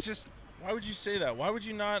 Absolutely. It's just Why would you say that? Why would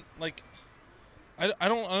you not, like, I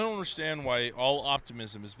don't understand why all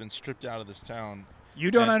optimism has been stripped out of this town.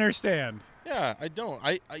 You don't And- understand. Yeah, I don't.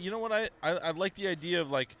 I you know what I like the idea of,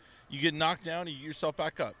 like, you get knocked down, you get yourself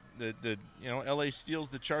back up. LA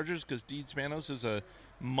steals the Chargers because Dean Spanos is a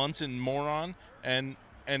Munson moron, and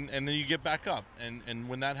then you get back up, and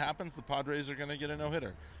when that happens, the Padres are going to get a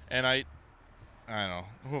no-hitter. And I don't know.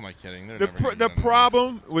 Who am I kidding? They're never gonna The get a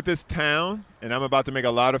problem with this town, and I'm about to make a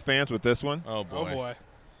lot of fans with this one, no-hitter. oh boy.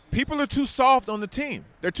 people are too soft on the team.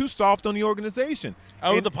 They're too soft on the organization.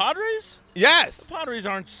 Oh, And- the Padres? Yes. The Padres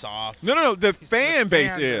aren't soft. No. The fan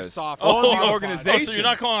base fans are is soft on on the the organization. Oh, so you're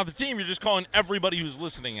not calling out the team. You're just calling everybody who's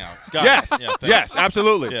listening out. Got Yes. it. Yeah, thanks. Yes,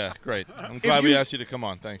 absolutely. Yeah, great. I'm glad we asked you to come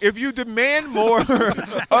on. Thanks. If you demand more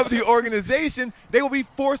of the organization, they will be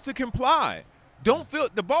forced to comply. Don't feel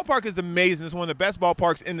the ballpark is amazing. It's one of the best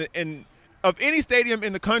ballparks of any stadium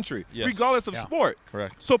in the country, Yes. regardless of Yeah. sport.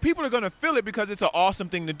 Correct. So people are going to feel it because it's an awesome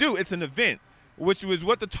thing to do. It's an event, which was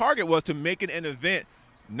what the target was, to make it an event,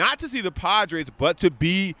 not to see the Padres, but to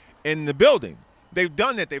be in the building. They've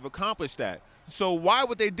done that. They've accomplished that. So why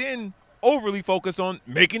would they then overly focus on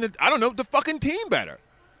making the fucking team better?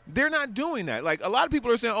 They're not doing that. Like, a lot of people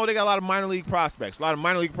are saying, they got a lot of minor league prospects,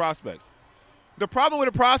 The problem with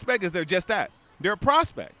a prospect is they're just that. They're a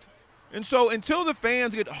prospect. And so until the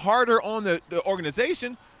fans get harder on the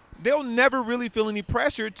organization, they'll never really feel any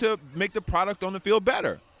pressure to make the product on the field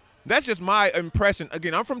better. That's just my impression.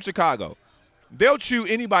 Again, I'm from Chicago. They'll chew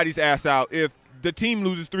anybody's ass out if the team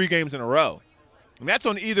loses 3 games in a row. And that's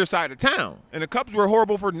on either side of town. And the Cubs were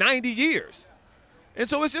horrible for 90 years. And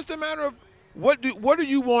so it's just a matter of what do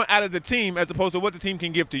you want out of the team as opposed to what the team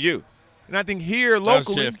can give to you. And I think here That was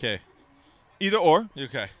locally, JFK. either or.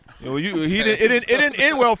 Okay. It didn't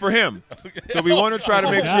end well for him. So we want to try to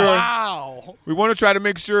make sure Wow. we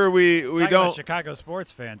Talking about don't. Chicago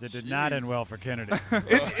sports fans, it did not end well for Kennedy.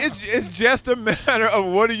 It's just a matter of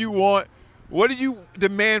what do you want, what do you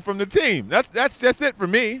demand from the team. That's just it for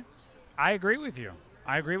me. I agree with you.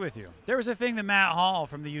 There was a thing that Matt Hall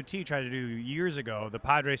from the UT tried to do years ago, the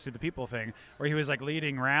Padres to the People thing, where he was like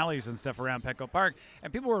leading rallies and stuff around Petco Park,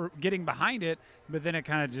 and people were getting behind it, but then it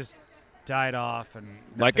kind of just died off. And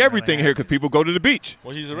Like nothing everything really here, because people go to the beach.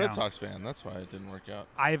 Well, he's a Yeah. Red Sox fan. That's why it didn't work out.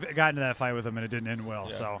 I've gotten to that fight with him, and it didn't end well.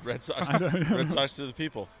 Yeah. So Red Sox to the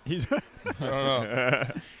people. he's I don't know.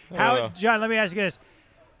 How, John, let me ask you this.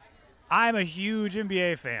 I'm a huge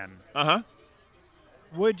NBA fan. Uh-huh.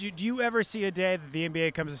 Do you ever see a day that the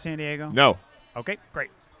NBA comes to San Diego? No. Okay, great.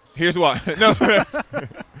 Here's why. No.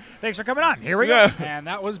 Thanks for coming on. Here we Yeah. go. And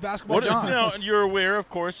that was Basketball What, Johns. you're aware, of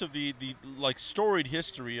course, of the like storied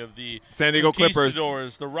history of the San Diego Clippers.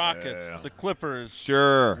 Conquistadors, the Rockets, Yeah. the Clippers,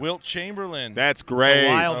 Sure. Wilt Chamberlain. That's great.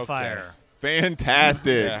 Wildfire.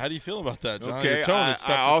 Fantastic. Yeah, how do you feel about that, John? Okay, Your tone is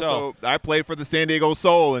tough to tell. I played for the San Diego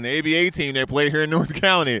Soul, an ABA team that played here in North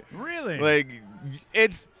County. Really? Like,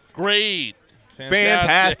 it's Great.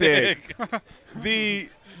 fantastic.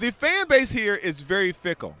 The fan base here is very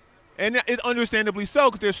fickle. And it understandably so,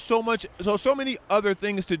 because there's so many other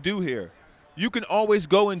things to do here. You can always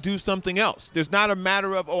go and do something else. There's not a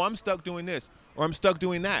matter of, I'm stuck doing this or I'm stuck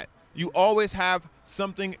doing that. You always have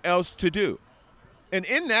something else to do. And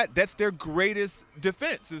in that's their greatest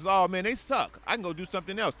defense is, oh, man, they suck. I can go do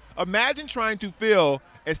something else. Imagine trying to fill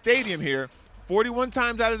a stadium here 41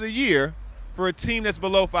 times out of the year for a team that's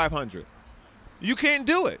below 500. You can't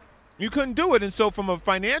do it. You couldn't do it. And so from a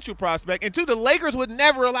financial prospect, and two, the Lakers would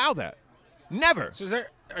never allow that. Never. So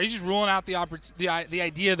are you just ruling out the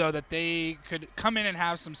idea, though, that they could come in and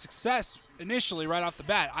have some success initially right off the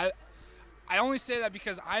bat? I only say that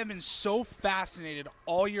because I have been so fascinated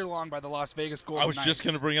all year long by the Las Vegas Golden Knights. I was just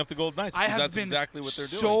going to bring up the Golden Knights because that's exactly what they're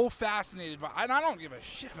doing. So fascinated by, and I don't give a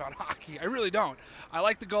shit about hockey. I really don't. I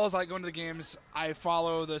like the Gulls. I like going to the games. I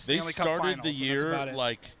follow the Stanley Cup finals. They started the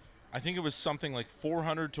year I think it was something like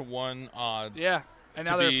 400-1 odds. Yeah, and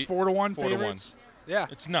now they're 4-1 favorites. Yeah,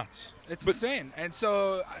 it's nuts. It's insane. And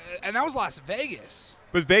so, and that was Las Vegas.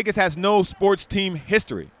 But Vegas has no sports team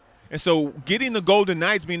history. And so getting the Golden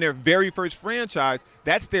Knights being their very first franchise,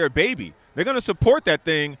 that's their baby. They're going to support that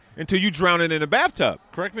thing until you drown it in a bathtub.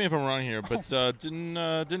 Correct me if I'm wrong here, but didn't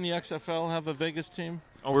the XFL have a Vegas team?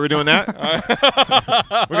 Oh, we were doing that?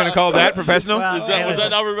 We're going to call that professional? Well, was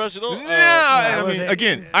that not professional? Yeah, I mean,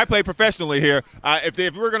 again, I play professionally here.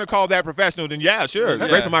 If we're going to call that professional, then yeah, sure. Yeah.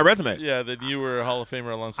 Great for my resume. Yeah, then you were a Hall of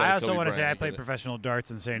Famer alongside I also Kobe want to say Bryant. I played professional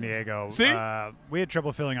darts in San Diego. See? We had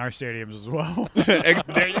trouble filling our stadiums as well.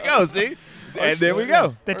 There you go, see? And there we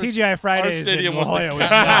go. The TGI Fridays stadium in was La Jolla the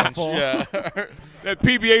was not full. Yeah. That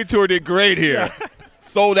PBA tour did great here.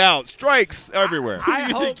 Sold out. Strikes everywhere. Who do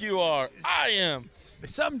you think you are? I am.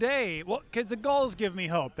 Someday, because the Gulls give me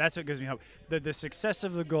hope. That's what gives me hope. The success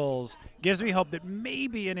of the Gulls gives me hope that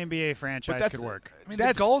maybe an NBA franchise could work. I mean,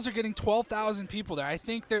 the Gulls are getting 12,000 people there. I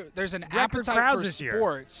think there's an appetite crowds for this year.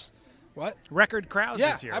 Sports. What? Record crowds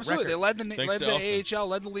this year. Absolutely. Record. They led the AHL,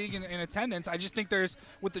 led the league in attendance. I just think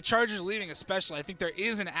with the Chargers leaving especially, I think there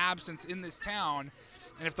is an absence in this town.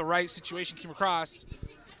 And if the right situation came across,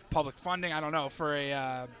 public funding, I don't know, for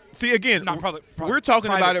a see, again, not public, we're talking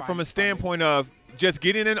about it from a standpoint of just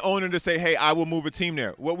getting an owner to say, hey, I will move a team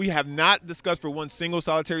there. What we have not discussed for one single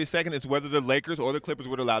solitary second is whether the Lakers or the Clippers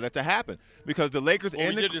would allow that to happen. Because the Lakers we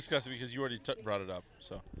and did discuss it because you already brought it up.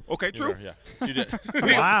 So okay, true. Yeah, you did.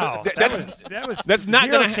 Wow. That's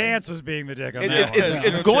not going to chance was being the dick on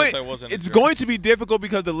that one. It's going to be difficult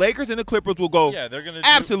because the Lakers and the Clippers will go, they're going to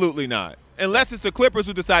absolutely not. Unless it's the Clippers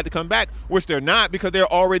who decide to come back, which they're not because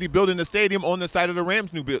they're already building the stadium on the side of the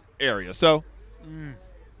Rams' new area. So,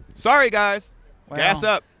 sorry, guys. Well, gas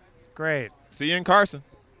up. Great. See you in Carson.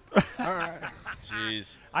 All right.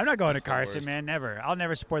 Jeez. I'm not going to Carson, man. Never. I'll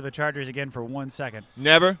never support the Chargers again for 1 second.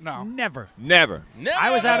 Never? No. Never.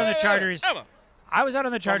 I was out on the Chargers. Ever. I was out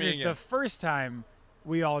on the Chargers the first time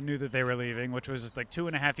we all knew that they were leaving, which was like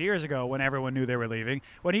 2.5 years ago when everyone knew they were leaving.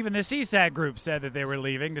 When even the CSAT group said that they were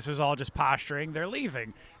leaving, this was all just posturing. They're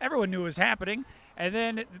leaving. Everyone knew it was happening. And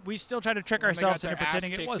then we still tried to trick ourselves into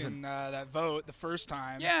pretending it wasn't. In, that vote the first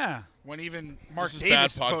time. Yeah. When even Mark this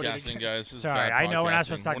Davis is bad voted podcasting, against. guys. This is Sorry, bad I know we're not podcasting.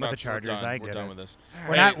 supposed to talk about the Chargers. I get We're done it. with this.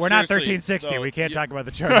 We're not 1360. We can't talk about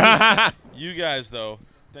the Chargers. You guys, though,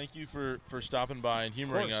 thank you for stopping by and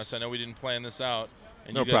humoring us. I know we didn't plan this out.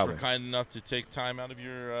 And no you guys problem. were kind enough to take time out of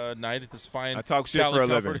your night at this fine I talk shit Cali for a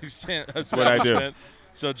Comfort living. That's what I do.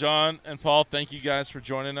 So, John and Paul, thank you guys for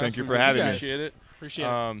joining us. Thank you for having me. Appreciate it. Appreciate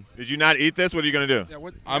it. Did you not eat this? What are you going to do?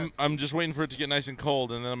 Yeah, I'm just waiting for it to get nice and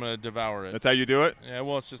cold, and then I'm going to devour it. That's how you do it? Yeah,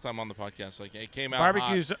 well, it's just I'm on the podcast. Like, it came out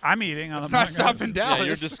Barbecues, hot. I'm eating on it's the not podcast. stopping Dallas. Yeah,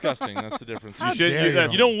 you're disgusting. That's the difference. How dare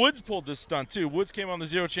you. You know, Woods pulled this stunt, too. Woods came on the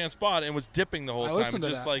zero-chance spot and was dipping the whole time. And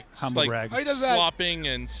just like slopping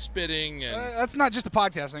and spitting. And that's not just a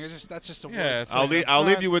podcast thing. That's just a Woods. I'll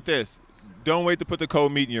leave you with this. Don't wait to put the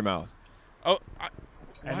cold meat in your mouth. Oh,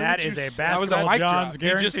 and that is a basketball John's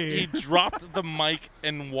guarantee. He dropped the mic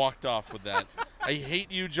and walked off with that. I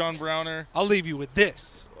hate you, John Browner. I'll leave you with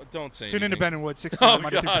this. Don't say Tune anything. into Ben and Wood 6 to 10. Oh,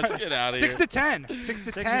 gosh, get out of 6 here. to 10. 6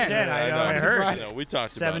 to 10. I know. I heard. I know. We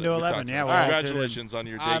talked 7 about to 11. it. Yeah. Well, congratulations on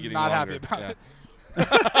your day I'm getting not longer. happy about it.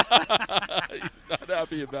 He's not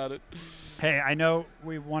happy about it. Hey, I know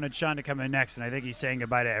we wanted Shawn to come in next, and I think he's saying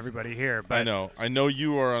goodbye to everybody here. But I know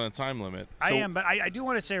you are on a time limit. I am, but I do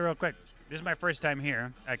want to say real quick, this is my first time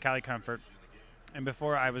here at Cali Comfort. And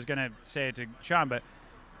before I was going to say it to Shawn, but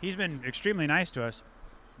he's been extremely nice to us.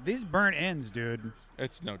 These burnt ends, dude.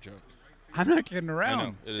 It's no joke. I'm not kidding around. I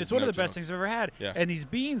know, it's one of the best things I've ever had. Yeah. And these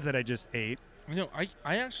beans that I just ate. I know. I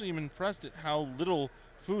actually am impressed at how little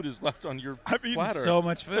food is left on your I've eaten platter. so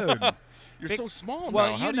much food. You're so small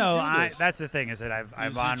well, now. How you do know, you do this? that's the thing is that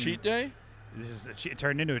I'm is on it cheat day. It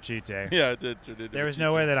turned into a cheat day. Yeah, it did turn into There a was cheat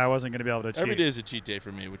no way day. that I wasn't going to be able to cheat. Every day is a cheat day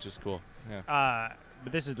for me, which is cool. Yeah.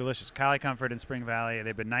 But this is delicious. Cali Comfort in Spring Valley.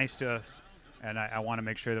 They've been nice to us, and I want to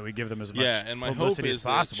make sure that we give them as much Yeah, and my hope publicity is as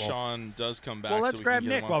possible. that Sean does come back. Well, so let's we grab can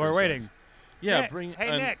get him Nick on while for we're a waiting. Yeah, Nick. bring. Hey,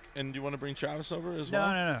 and, Nick. And do you want to bring Travis over as No,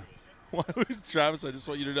 well? no, no. Why would Travis? I just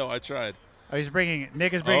want you to know I tried. Oh,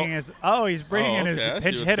 Nick is bringing his. Oh, he's bringing in his okay, I see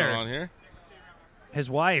pinch what's hitter. going on here. His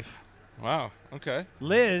wife, Wow. Okay.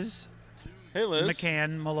 Liz Hey, Liz.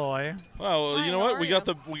 McCann Malloy. Well, Hi, you know how what? are We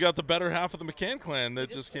you? got the better half of the McCann clan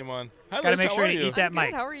that just came on. Hi, Gotta Liz. make how sure are to you? eat that I'm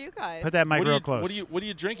mic. good. How are you guys? Put that mic What real are you, close. What are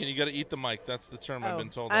you drinking? You got to eat the mic. That's the term I've been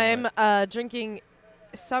told. all I'm night. drinking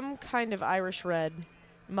some kind of Irish red,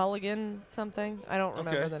 Mulligan something. I don't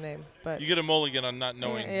remember Okay. the name, but You get a mulligan on not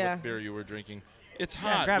knowing Yeah. what beer you were drinking. It's Yeah,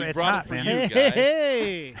 hot. grab we it. It's brought hot, it for man. you, Hey, guy.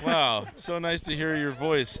 hey, hey. Wow, it's so nice to hear your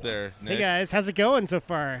voice there, Nick. Hey guys, how's it going so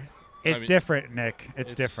far? It's mean, different, Nick.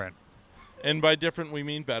 It's it's- different. And by different, we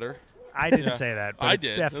mean better. I didn't Yeah. say that, but I it's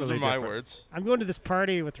did. definitely Those are my different. words. I'm going to this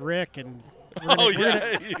party with Rick, and Oh, we're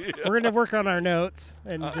yeah. we're gonna work on our notes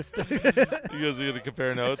and just. You guys are going to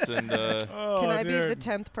compare notes and. Oh, can I be the dude.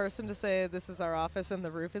 10th person to say this is our office and the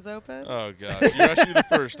roof is open? Oh, gosh. You're actually the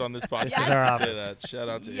first on this podcast This is our to office. say that. Shout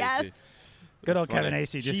out to Yes. AC. Good old That's funny. Kevin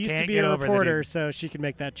AC just she used can't to be get a over reporter, that. so she can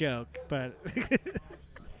make that joke. But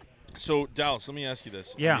So, Dallas, let me ask you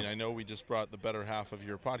this. Yeah. I mean, I know we just brought the better half of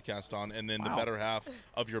your podcast on and then Wow. the better half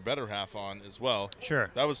of your better half on as well. Sure.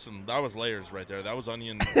 That was layers right there. That was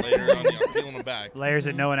onion layer on the peeling them back. Layers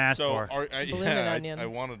that no one asked So, for. Bloomin' yeah, onion. I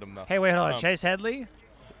wanted them though. Hey, wait, hold on. Um, Chase Headley,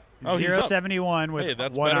 Oh, he's up. 071 with Hey,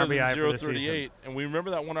 that's one better RBI than for the season. 038. And we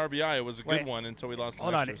remember that one RBI. It was a good Wait. one until we lost the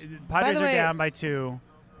Hold on. extras. Padres the are way- down by 2.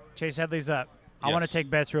 Chase Headley's up. I want to Yes. take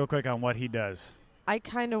bets real quick on what he does. I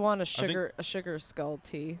kind of want a think- sugar skull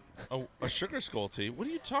tea. Oh, a sugar skull tea? What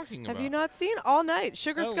are you talking about? Have you not seen All Night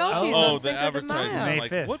Sugar Oh, Skull wow. Tea? Oh, on the Cinco de advertising. Mayo. May I'm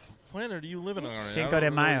like, 5th. what planet are you living on? Cinco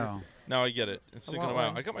de Mayo. Now I get it. It's Cinco de want Mayo.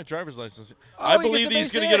 one. I got my driver's license. Oh, I he gets believe a he's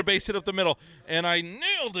base going to hit. get a base hit up the middle, and I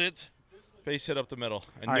nailed it. Base hit up the middle.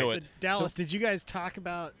 I All right, knew so it. Dallas, did you guys talk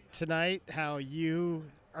about tonight how you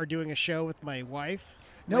are doing a show with my wife?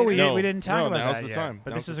 No, we No. didn't talk No, about now's that the yet. time.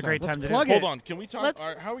 But Now's this the is a time. great Let's time to plug do it. Hold on. Can we talk? Let's- all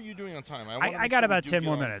right, how are you doing on time? wanna I make got sure we about do 10 get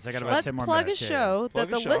more on. minutes. I got about Let's 10 more plug a minutes. show Plug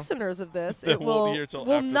that a the show. listeners of this That it won't will be here till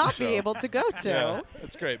will after the not show. be able to go to. Yeah,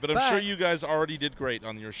 that's great. But I'm But- sure you guys already did great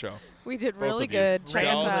on your show. We did Both really of you. good. Check us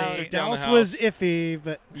Randomly- out. Down the Dallas house. was iffy,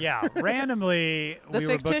 but Yeah, randomly The we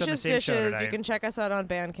were booked on the fictitious same show dishes. tonight. You can check us out on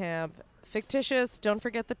Bandcamp. Fictitious. Don't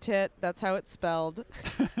forget the tit. That's how it's spelled.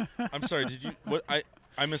 I'm sorry. Did you? What?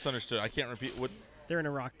 I misunderstood. I can't repeat. What? they're in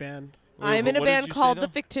a rock band. I'm in a what did band you say called now? The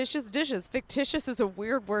Fictitious Dishes. Fictitious is a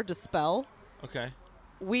weird word to spell. Okay.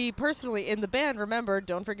 We personally in the band remember.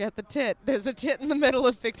 Don't forget the tit. There's a tit in the middle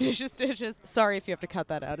of Fictitious Dishes. Sorry if you have to cut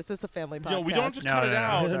that out. It's just a family podcast. Yeah, we don't have to No, cut no, it no,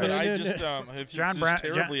 out. sorry. But I No, no, just, no. if John it's Brown- just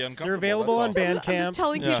terribly uncomfortable. They're available on that's all. Bandcamp. I'm just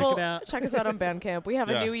telling Yeah. people, Check it out. check us out on Bandcamp. We have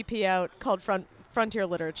Yeah. a new EP out called Frontier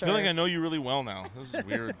Literature. I feel like I know you really well now. This is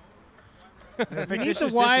weird. We need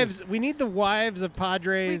the wives. We need the wives of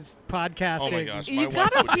Padres podcasting. Oh my gosh. You my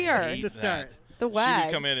got wife us would here. hate To that. start. The She Wags.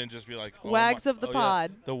 would come in and just be like, oh Wags my- of the oh,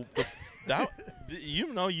 pod. Yeah.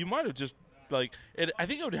 You know, you might have just like it. I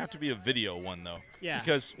think it would have to be a video one though. Yeah,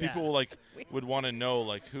 Because yeah. people like would want to know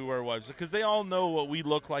like who our wives, because they all know what we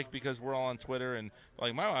look like because we're all on Twitter, and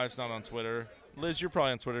like my wife's not on Twitter. Liz, you're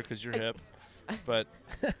probably on Twitter because you're hip, but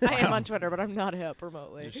I am on Twitter, but I'm not hip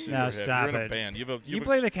remotely. you're super No, hip. stop You're in a it. band. You have a You have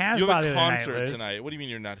play a, the Casbah you have the a other night, concert Liz. tonight. What do you mean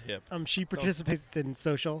you're not hip? She participates in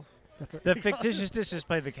socials. That's what The fictitious dishes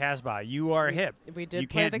play the Casbah. You are hip. We did You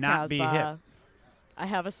play can't the not be Casbah. hip. I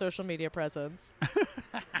have a social media presence.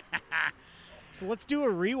 So let's do a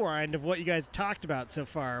rewind of what you guys talked about so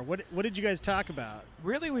far. What did you guys talk about?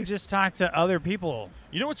 Really, we just talked to other people.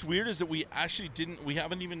 You know what's weird is that we actually didn't. We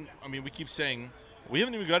haven't even. I mean, we keep saying we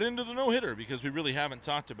haven't even got into the no hitter because we really haven't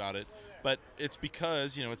talked about it. But it's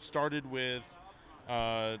because it started with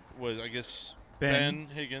was I guess Ben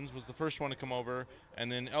Higgins was the first one to come over, and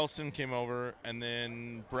then Elsten came over, and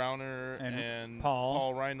then Browner And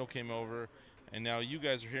Paul Reindl came over, and now you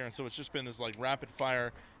guys are here, and so it's just been this like rapid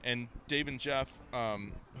fire. And Dave and Jeff,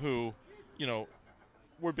 who,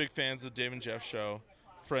 we're big fans of Dave and Jeff show,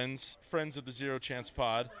 friends of the Zero Chance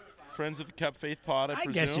Pod, friends of the Kept Faith Pod. I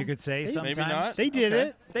presume. guess you could say sometimes. Maybe not. They did Okay.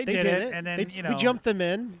 it. They did it, and then, we jumped them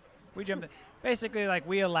in. We jumped. Basically, like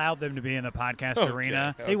we allowed them to be in the podcast Okay.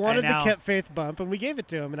 arena. Okay. They wanted And now- the Kept Faith bump, and we gave it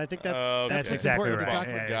to them. And I think that's Okay. That's what's exactly important right. to talk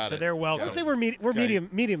Yeah, about. yeah. Got So it. they're Got welcome. I'd say we're Okay.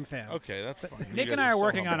 medium fans. Okay, that's fine. You Nick guys and I are so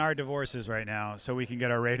working on humble. our divorces right now, so we can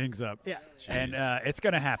get our ratings up. Yeah. And it's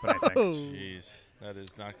going to happen, I think. Oh. Jeez. That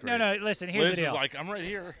is not great. No. Listen, here's Liz the deal. is like, I'm right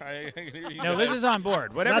here. I can hear you No, guys. Liz is on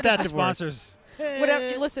board. Whatever Not that gets the divorced. sponsors.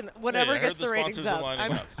 Whatever I heard gets the the ratings sponsors are up,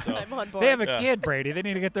 lining up, so. I'm on board. They have a kid, Brady. They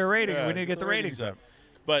need to get their rating. Yeah, We need to get the ratings ratings up.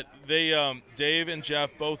 But they, Dave and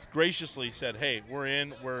Jeff both graciously said, "Hey, we're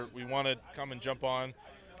in. We want to come and jump on,"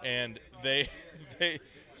 and they.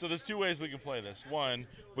 So there's two ways we can play this. One,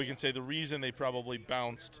 we can say the reason they probably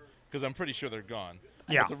bounced, because I'm pretty sure they're gone.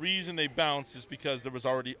 Yeah. But the reason they bounced is because there was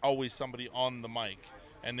always somebody on the mic,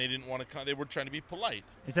 and they didn't want to come. They were trying to be polite.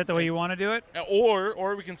 Is that the way you want to do it?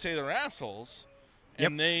 Or we can say they're assholes,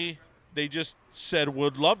 and they just said,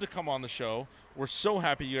 would love to come on the show. We're so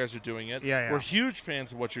happy you guys are doing it. Yeah. We're huge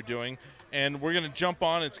fans of what you're doing, and we're going to jump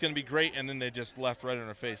on. It's going to be great. And then they just left right in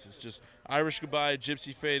our faces. Just Irish goodbye,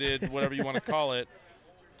 gypsy faded, whatever you want to call it.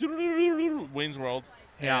 Wayne's World.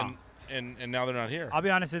 Yeah. And now they're not here. I'll be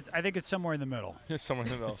honest. I think it's somewhere in the middle. It's somewhere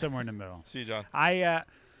in the middle. It's somewhere in the middle. See you, John.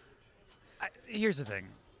 Here's the thing.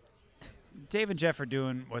 Dave and Jeff are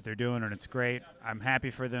doing what they're doing, and it's great. I'm happy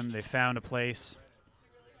for them. They found a place.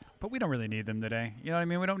 But we don't really need them today. You know what I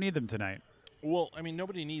mean? We don't need them tonight. Well, I mean,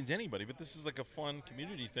 nobody needs anybody, but this is like a fun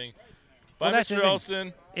community thing. Well, Bye, that's Mr. the thing.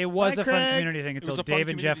 Elsten. It was Bye, a fun Craig. community thing was until a fun Dave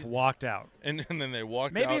and Jeff community. walked out. And then they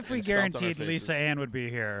walked out. Maybe if we and stomped on our guaranteed faces. Lisa Ann would be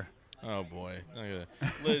here. Oh, boy.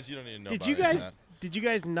 Liz, you don't need to know Did about you any of guys? that. Did you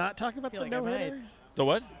guys not talk about Feel the like I no hitter? might. The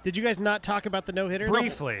what? Did you guys not talk about the no hitter?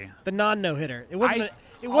 Briefly. The non no hitter. It wasn't. I-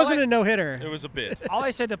 It all wasn't I- a no hitter. It was a bit. All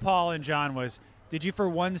I said to Paul and John was, did you for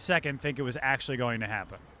 1 second think it was actually going to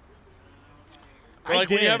happen? Well, like,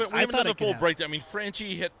 we did. haven't I done thought the it could full happen. breakdown. I mean,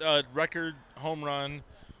 Franchi hit a record home run,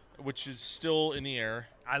 which is still in the air.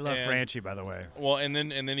 I love And- Franchi, by the way. Well, and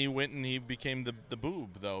then he went and he became the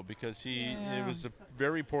boob though, because it was a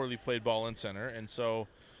very poorly played ball in center, and so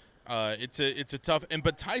it's a tough.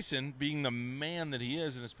 But Tyson, being the man that he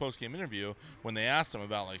is in his post game interview, when they asked him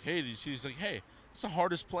about like, hey, did you see? He's like, hey, it's the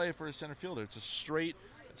hardest play for a center fielder.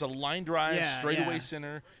 It's a line drive, straightaway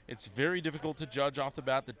center. It's very difficult to judge off the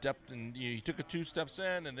bat the depth, and he took a 2 steps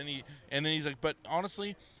in, and then he's like, but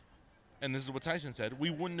honestly. And this is what Tyson said,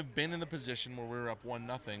 we wouldn't have been in the position where we were up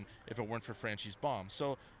 1-0 if it weren't for Franchi's bomb.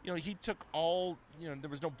 So, he took all, there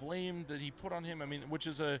was no blame that he put on him. I mean,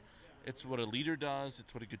 it's what a leader does.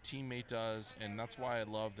 It's what a good teammate does. And that's why I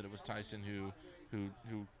love that it was Tyson who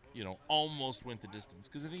almost went the distance,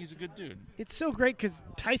 because I think he's a good dude. It's so great because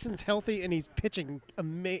Tyson's healthy and he's pitching.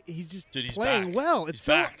 He's just Dude, he's playing back. well. He's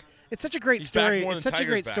back. It's such a great He's back story. more It's than such a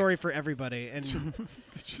Tiger's great back. story for everybody. And Did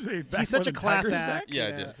you say back he's such more a than class Tiger's act. back? Yeah,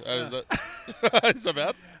 Yeah. I did. Is that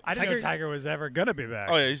bad? I didn't know Tiger- Tiger was ever going to be back.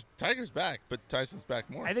 Oh, yeah, Tiger's back, but Tyson's back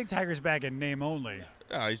more. I think Tiger's back in name only.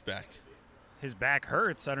 No, he's back. His back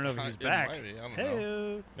hurts. I don't know if he's It back. might be. I don't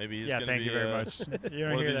know. Hey, Maybe he's Yeah, gonna thank be, you very much. You don't one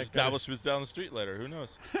of hear these that. Kind establishments down the street later. Who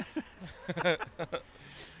knows?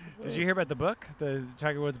 Did you hear about the book, the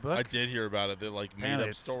Tiger Woods book? I did hear about it. They're like made Apparently up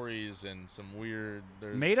it's- stories and some weird.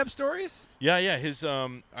 Made up stories? Yeah. His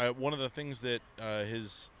one of the things that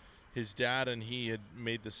his dad and he had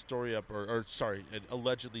made this story up, had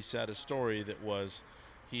allegedly said a story that was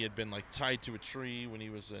he had been like tied to a tree when he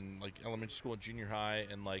was in like elementary school and junior high,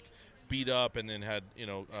 and like beat up, and then had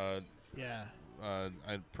yeah. I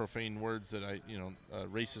had profane words that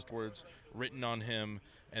racist words written on him,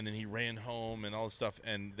 and then he ran home and all this stuff,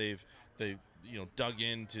 and they dug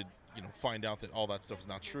in to find out that all that stuff is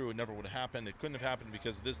not true. It never would have happened. It couldn't have happened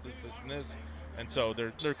because of this, and this, and so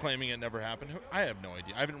they're claiming it never happened. I have no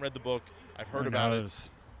idea. I haven't read the book. I've heard Who about it, knows?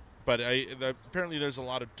 but apparently there's a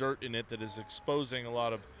lot of dirt in it that is exposing a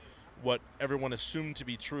lot of what everyone assumed to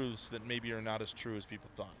be truths that maybe are not as true as people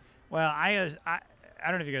thought. Well, I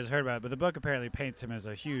don't know if you guys heard about it, but the book apparently paints him as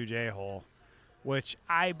a huge a-hole, which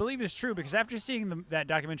I believe is true because after seeing that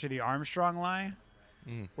documentary, The Armstrong Lie,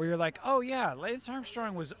 where you're like, oh, yeah, Lance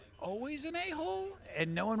Armstrong was always an a-hole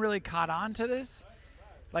and no one really caught on to this.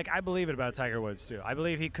 Like, I believe it about Tiger Woods, too. I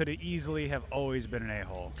believe he could easily have always been an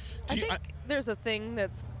a-hole. I think there's a thing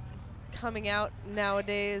that's coming out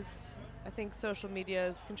nowadays. I think social media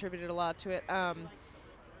has contributed a lot to it.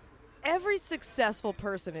 Every successful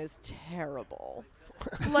person is terrible.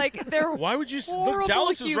 Like, they're Why would you? horrible Look,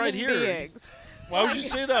 Dallas is right human here. beings. Why would you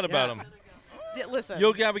say that about him? Listen,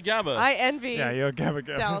 Yo Gabba Gabba. I envy Yeah, yo, Gabba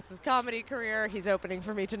Gabba. Dallas's comedy career. He's opening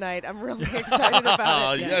for me tonight. I'm really excited about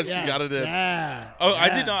Oh, it. yes, you got it in. Yeah. Oh, I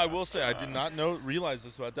yeah. did not. I will say I did not realize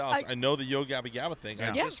this about Dallas. I know the Yo Gabba Gabba thing.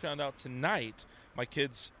 I Yeah. just found out tonight. My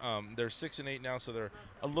kids, they're 6 and 8 now, so they're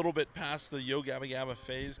a little bit past the Yo Gabba Gabba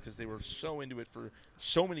phase because they were so into it for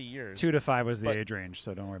so many years. 2 to 5 was the But age range,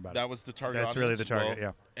 so don't worry about it. That was the target. That's really audience the as target,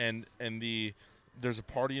 well. And there's a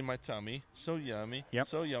party in my tummy, so yummy, Yep.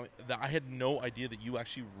 so yummy. I had no idea that you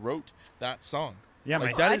actually wrote that song. Yeah,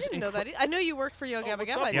 Like, my that I is didn't know that. I know you worked for Yo Gabba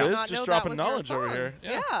what's Gabba. up, I did Liz? not Just know dropping that was knowledge your over song.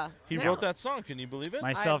 here. Yeah. He wrote that song. Can you believe it?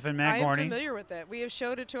 myself and Matt I am Gorney. familiar with it. We have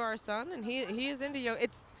showed it to our son, and he is into yoga.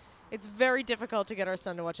 It's very difficult to get our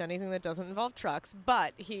son to watch anything that doesn't involve trucks,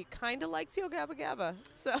 but he kind of likes Yo Gabba Gabba.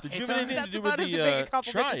 So Did you It's have anything to that's do with about as big a the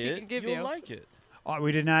compliment try as he it? can give You'll you. like it. Oh,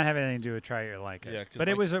 we did not have anything to do with Try It You Like It. Yeah, 'cause but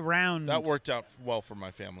it my- was around. That worked out well for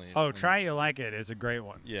my family. Oh, And- Try It You Like It is a great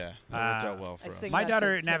one. Yeah, that worked out well I for us. sing My that to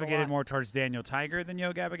daughter Kim a navigated lot. more towards Daniel Tiger than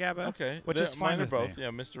Yo Gabba Gabba. Okay, which the- is fine mine are with both. me. Yeah,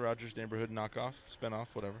 Mr. Rogers' Neighborhood knockoff, spinoff,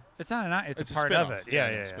 whatever. It's not it's It's a a part of spin-off. it. Yeah,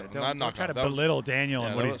 Yeah, yeah. it's a spin-off. Don't, Not don't try to knockoff. That was- belittle Daniel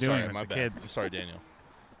and Yeah, what that he's was- doing sorry, with my the bad. kids. I'm sorry, Daniel.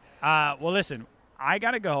 Well, listen, I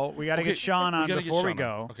gotta go. We gotta get Sean on before we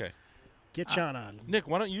go. Okay. Get Sean on. Nick,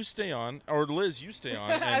 why don't you stay on, or Liz, you stay on.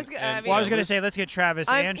 I was gonna- I mean- Well, I was gonna Liz- say let's get Travis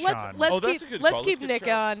and Sean. Let's Oh, that's keep a good let's call. keep Let's get Nick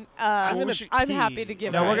Travis. on. I'm we gonna should- I'm pee. happy to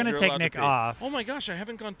give. No, him we're a- gonna You're take allowed to Nick pee. off. Oh my gosh, I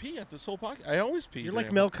haven't gone pee at this whole podcast. I always pee. You're during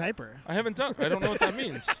like a Mel podcast. Kiper. I haven't done. I don't know what that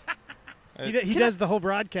means. He does the whole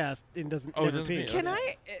broadcast and doesn't Oh, never doesn't pee. pee. Can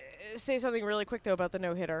I say something really quick though about the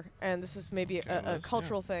no hitter? And this is maybe Okay, a Liz,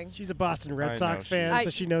 cultural thing. She's a Boston I Red know Sox she fan, is. so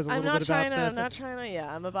she knows a I'm little not bit trying about to. this. I'm not trying to.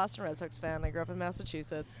 Yeah, I'm a Boston Red Sox fan. I grew up in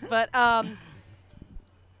Massachusetts. But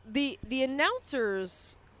the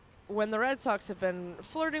announcers, when the Red Sox have been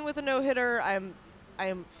flirting with a no hitter, I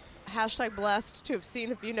am hashtag blessed to have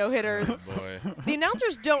seen a few no hitters. Oh, boy. The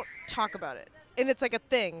announcers don't talk about it. And it's like a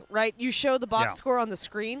thing, right? You show the box Yeah. score on the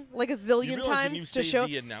screen like a You zillion realize when times you to say show.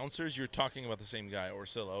 the announcers, you're talking about the same guy,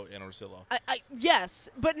 Orsillo and Orsillo. Yes,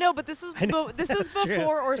 but no, but this is I know, this is that's true.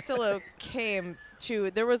 before Orsillo came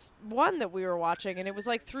to. There was one that we were watching, and it was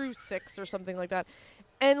like through 6 or something like that,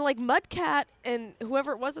 and like Mudcat and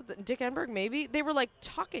whoever it was, Dick Enberg maybe, they were like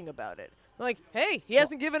talking about it, like, hey, he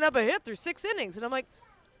hasn't given up a hit through 6 innings, and I'm like,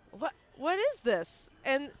 what is this?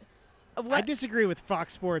 And what? I disagree with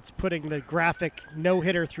Fox Sports putting the graphic no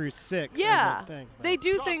hitter through 6. Yeah, on that thing, but- they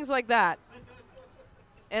do things like that.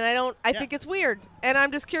 And I think it's weird. And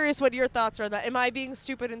I'm just curious what your thoughts are on that. Am I being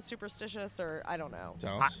stupid and superstitious, or I don't know?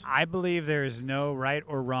 Dallas? I believe there is no right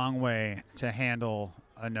or wrong way to handle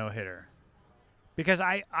a no-hitter. Because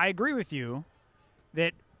I agree with you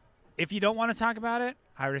that if you don't want to talk about it,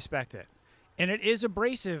 I respect it. And it is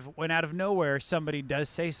abrasive when out of nowhere somebody does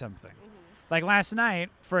say something. Like last night,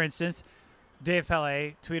 for instance, Dave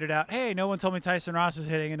Pele tweeted out, hey, no one told me Tyson Ross was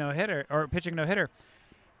hitting a no-hitter or pitching a no-hitter.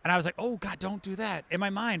 And I was like, oh, God, don't do that in my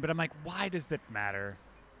mind. But I'm like, why does that matter?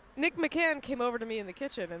 Nick McCann came over to me in the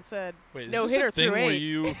kitchen and said, Wait, no is this hitter a thing through where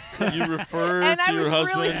 8. you refer And I to your was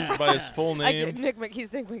really husband by his full I did. name?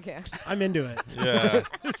 He's Nick McCann. I'm into it. Yeah.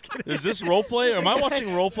 Is this role play? Am I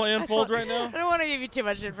watching role play unfold right now? I don't want to give you too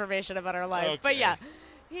much information about our life. But Okay. yeah,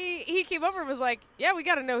 he came over and was like, yeah, we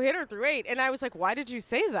got a no-hitter through 8. And I was like, why did you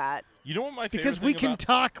say that? You know what my favorite Because we thing can about,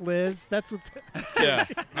 talk, Liz. That's what's. Yeah.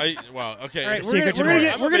 Wow. Okay. All right, Secret we're gonna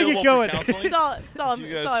tomorrow. I'm we're gonna available get for going. counseling. That's all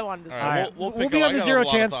You that's all I wanted to say. All right, All we'll We'll pick be up. on I the got a Zero lot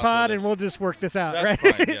of Chance thoughts on pod, this. and we'll just work this out, That's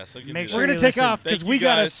right? fine. Yes. I'll give Make you sure We're that. gonna take listen. off because Thank we you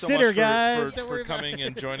got a guys so sitter, much guys. Don't for worry about coming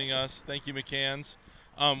and joining us. Thank you, McCanns.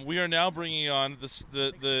 We are now bringing on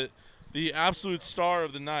the absolute star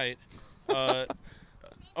of the night.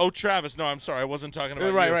 Travis. No, I'm sorry. I wasn't talking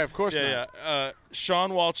about Right, you. right, of course yeah, not. Yeah.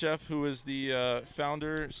 Shawn Walchef, who is the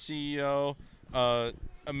founder, CEO,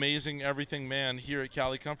 amazing everything man here at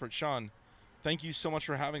Cali Comfort. Shawn, thank you so much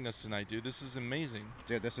for having us tonight, dude. This is amazing.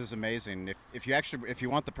 Dude, this is amazing. If you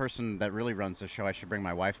want the person that really runs the show, I should bring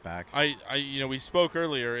my wife back. We spoke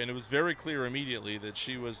earlier, and it was very clear immediately that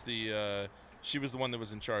she was the one that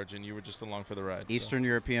was in charge, and you were just along for the ride. so. Eastern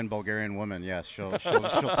European Bulgarian woman, yes, she'll tell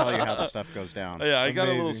you how the stuff goes down. Yeah, I got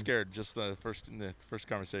a little Amazing. scared just in the first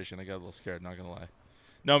conversation. I got a little scared, not gonna lie.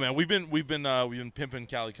 No, man, we've been pimping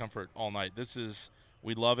Cali Comfort all night.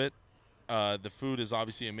 We love it. The food is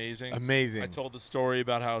obviously amazing. Amazing. I told the story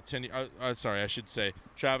about how sorry, I should say,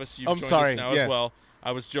 Travis, you've I'm joined sorry, us now yes. as well.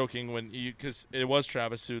 I was joking because it was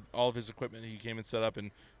Travis who all of his equipment he came and set up, and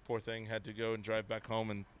poor thing had to go and drive back home,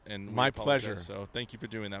 and we My apologize. pleasure. So thank you for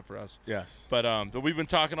doing that for us. Yes. But we've been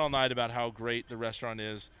talking all night about how great the restaurant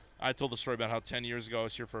is. I told the story about how 10 years ago I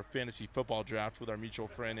was here for a fantasy football draft with our mutual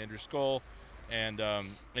friend Andrew Skoll, and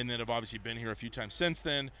then I've obviously been here a few times since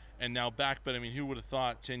then, and now back. But I mean, who would have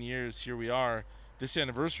thought 10 years? Here we are. This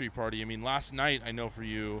anniversary party. I mean, last night I know for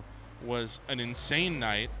you was an insane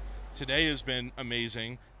night. Today has been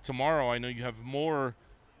amazing. Tomorrow I know you have more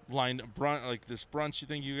lined like this brunch. You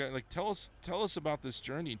think you got like tell us about this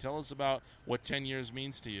journey. Tell us about what 10 years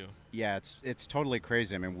means to you. Yeah, it's totally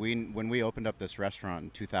crazy. I mean, when we opened up this restaurant in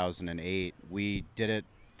 2008, we did it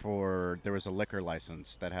there was a liquor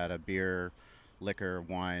license that had a beer, liquor,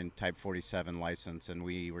 wine type 47 license, and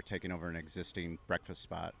we were taking over an existing breakfast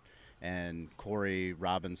spot. And Corey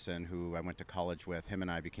Robinson, who I went to college with, him and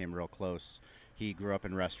I became real close. He grew up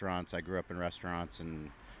in restaurants, I grew up in restaurants, and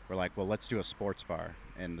we're like, well, let's do a sports bar.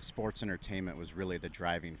 And the sports entertainment was really the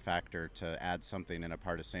driving factor to add something in a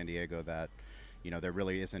part of San Diego that, there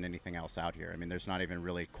really isn't anything else out here. I mean, there's not even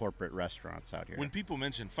really corporate restaurants out here. When people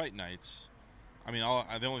mention fight nights, I mean,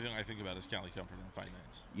 the only thing I think about is Cali Comfort and fight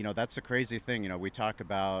nights. That's the crazy thing. We talk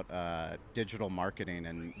about digital marketing,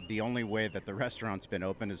 and the only way that the restaurant's been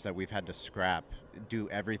open is that we've had to do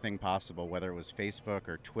everything possible, whether it was Facebook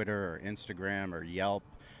or Twitter or Instagram or Yelp,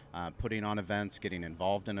 putting on events, getting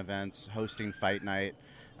involved in events, hosting fight night.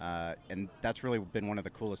 And that's really been one of the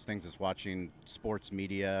coolest things, is watching sports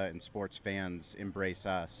media and sports fans embrace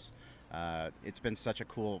us. It's been such a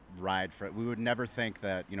cool ride. We would never think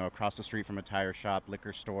that, across the street from a tire shop,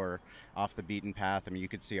 liquor store, off the beaten path, I mean, you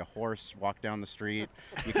could see a horse walk down the street.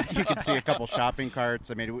 You could see a couple shopping carts.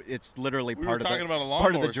 I mean, it's literally part of the journey. We were talking about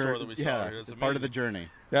a lawnmower store that we saw. Yeah, It's part of the journey.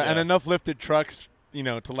 Yeah, and enough lifted trucks,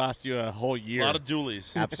 to last you a whole year. A lot of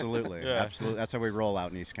dualies. Absolutely. Yeah. Absolutely. That's how we roll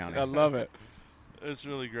out in East County. I love it. It's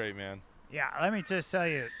really great, man. Yeah, let me just tell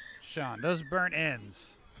you, Shawn, those burnt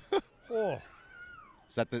ends. Oh.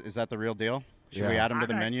 Is that the real deal? Should we add them to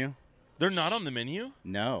the menu? They're not on the menu?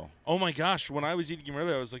 No. Oh, my gosh. When I was eating them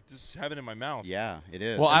earlier, I was like, this is heaven in my mouth. Yeah, it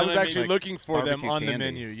is. Well, I And was then actually looking for them on candy. the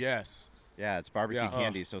menu, yes. Yeah, it's barbecue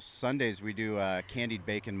candy. So Sundays we do candied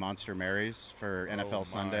bacon Monster Marys for NFL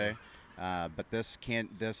Sunday. But this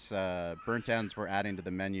burnt ends we're adding to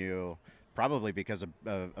the menu probably because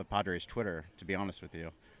of Padres Twitter, to be honest with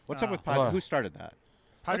you. What's up with Padres? Who started that?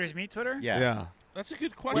 Padres Meat Twitter? Yeah. That's a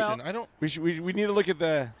good question. Well, We need to look at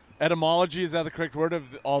the etymology. Is that the correct word of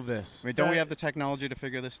all this? I mean, don't we have the technology to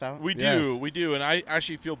figure this out? We do, and I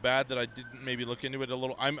actually feel bad that I didn't maybe look into it a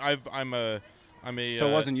little. I'm a So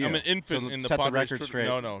it wasn't you. I'm an infant So in the set the Padres record Twitter.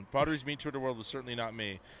 straight. No. Padres Meat Twitter world was certainly not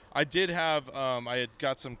me. I did have I had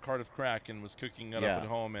got some Cardiff crack and was cooking it up at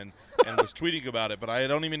home and was tweeting about it, but I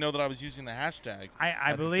don't even know that I was using the hashtag.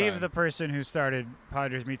 I believe the person who started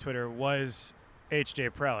Padres Meat Twitter was H.J.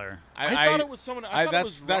 Preller. I thought it was someone. I thought it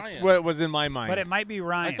was Ryan. That's what was in my mind. But it might be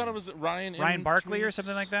Ryan. I thought it was Ryan. Ryan Barkley tweets. or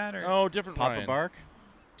something like that? Or? Oh, different Papa Ryan. Bark?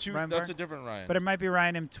 Ryan That's Bark? a different Ryan. But it might be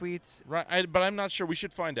Ryan M. Tweets. Right, but I'm not sure. We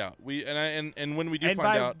should find out. And when we do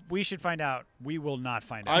find out, we should find out. We will not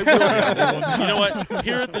find I out. will. You know what?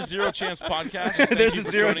 Here at the Zero Chance podcast, thank There's you a for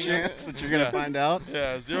zero joining chance us. that you're going to find out.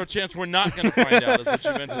 Yeah, zero chance we're not going to find out. Is what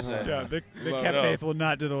you meant to say. Yeah, the Kev Faith will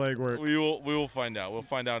not do the legwork. We will find out. We'll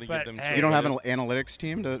find out and But, get them. hey, You don't have an analytics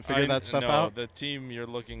team to figure that stuff out? No, the team. You're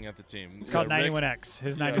looking at the team. It's called Rick- 91X.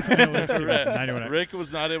 His 91X team is 91X. Rick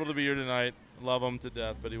was not able to be here tonight. Love him to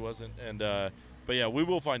death, but he wasn't. And but yeah, we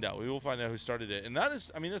will find out. We will find out who started it. And that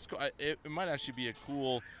is, I mean, that's cool. It might actually be a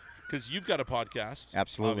cool, because you've got a podcast.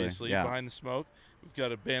 Absolutely, Obviously, yeah. Behind the Smoke. We've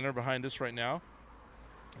got a banner behind us right now.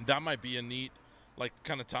 That might be a neat, like,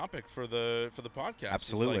 kind of topic for the podcast. It's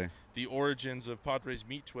Absolutely. like the origins of Padres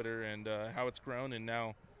Meat Twitter and how it's grown, and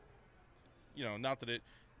now, not that it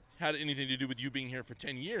had anything to do with you being here for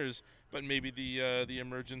 10 years, but maybe the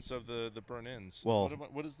emergence of the burn ends. Well-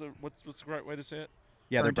 what's the right way to say it?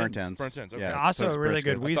 Yeah, they're Burnt burnt ends. Burnt ends, okay. Yeah, Also, so it's a really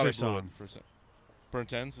good brisket. I thought Weezer I blew it song. for a second.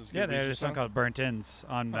 Burnt Ends is a Yeah, good there's Weezer a song called Burnt Ends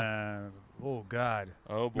on, oh, God.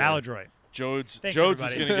 Oh, boy. Maladroit. Jodes Thanks, is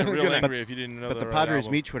everybody. going to get real angry if you didn't know But the right Padres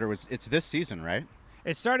album. Meat Twitter it's this season, right?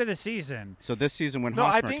 It started the season. So this season when No,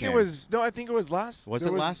 I Hosmer think came. it was. No, I think it was last. Was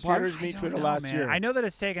there it last year? Padres I Meet don't Twitter know, last man. year. I know that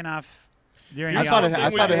it's taken off during I the thought it- offseason. I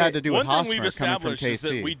thought it had to do with One thing Hosmer we've coming from established is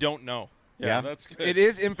that KC. we don't know. Yeah. That's good. It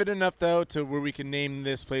is infinite enough though to where we can name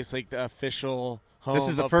this place like the official home. This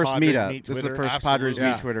is the of first Padres meetup. Meet This is the Twitter. first Padres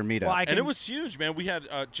Absolutely. Meet Twitter meetup. Well, I And can, it was huge, man. We had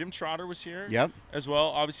Jim Trotter was here. Yep. As well.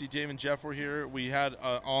 Obviously, Dave and Jeff were here. We had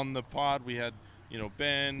on the pod, we had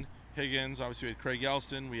Ben Higgins. Obviously, we had Craig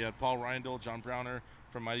Elsten. We had Paul Reindl, John Browner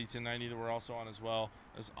from Mighty 1090 that were also on as well.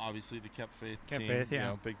 As obviously the Kept Faith Kept team. Faith,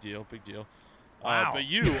 yeah. Big deal. Wow. But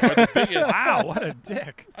you are the biggest. wow, what a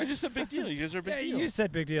dick. I just said big deal. You guys are a big Yeah, deal. you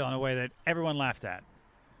said big deal in a way that everyone laughed at.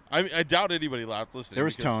 I doubt anybody laughed listening. There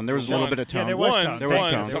was because tone. There was a little bit of tone. Yeah, there was one, tone. There was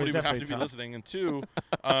one, tone. somebody There would have was to be definitely listening, and two,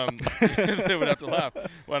 they would have to laugh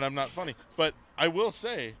when I'm not funny. But I will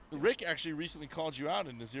say, Rick actually recently called you out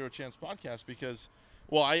in the Zero Chance podcast because,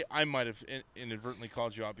 well, I might have inadvertently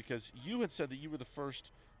called you out because you had said that you were the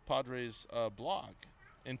first Padres blog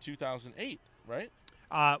in 2008, right?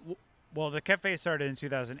 Well, the Kept Faith started in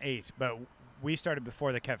 2008, but we started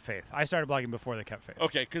before the Kept Faith. I started blogging before the Kept Faith.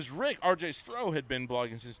 Okay, because RJ Stroh had been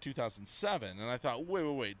blogging since 2007, and I thought,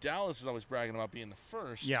 wait. Dallas is always bragging about being the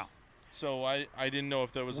first. Yeah. So I didn't know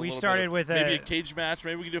if there was We a little started bit of with maybe a a cage match.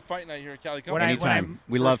 Maybe we could do a fight night here at Cali Comfort. When I- Anytime.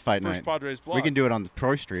 We love fight First night. Padres block. We can do it on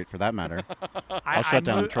Troy Street for that matter. I'll shut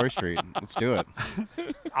down Troy Street. Let's do it.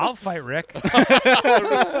 I'll fight Rick.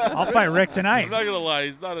 I'll fight Rick tonight. I'm not gonna lie,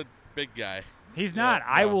 he's not a big guy. He's not.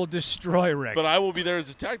 I will destroy Rick. But I will be there as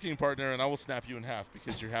a tag team partner, and I will snap you in half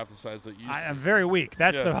because you're half the size that you. I'm very weak.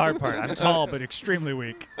 That's the hard part. I'm tall but extremely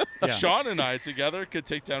weak. Yeah. Sean and I together could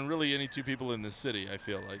take down really any two people in this city. I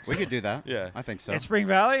feel like We could do that. Yeah, I think so. In Spring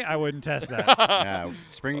Valley, I wouldn't test that. Yeah,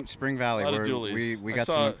 Spring Valley. A lot of We dualies. got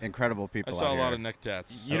some incredible people I saw out a lot here. of neck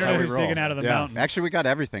tats. You That's don't how know we who's roll. digging out of the mountains. Actually, we got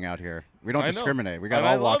everything out here. We don't I know. discriminate. We got And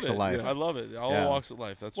I all love walks it. of life. I love it. All Yeah. walks of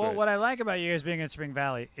life. That's Well, right. what I like about you guys being in Spring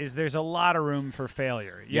Valley is there's a lot of room for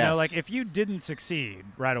failure. You know, Yes. like if you didn't succeed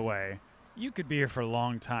right away, you could be here for a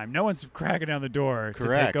long time. No one's cracking down the door to take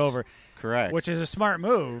Correct. over. Correct. Which is a smart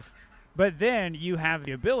move. But then you have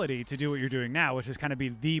the ability to do what you're doing now, which is kind of be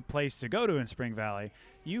the place to go to in Spring Valley.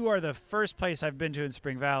 You are the first place I've been to in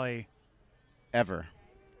Spring Valley Ever.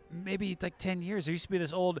 maybe like 10 years. There used to be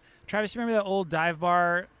this old – Travis, you remember that old dive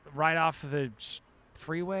bar right off of the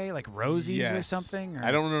freeway, like Rosie's or Yes. something? Or?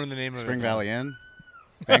 I don't remember the name of it. Spring though. Valley Inn.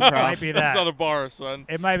 Might Bancroft. be That's that. not a bar, son.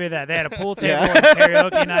 It might be that. They had a pool table Yeah. and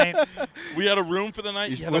karaoke night. We had a room for the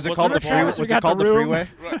night. Yeah, Was that it called the wasn't a Travis, bar. we got the room. freeway?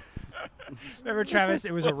 Remember, Travis?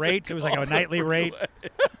 It was a rate. It was like a nightly rate.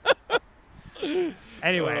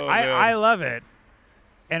 Anyway, Oh, man. I love it.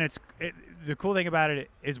 And the cool thing about it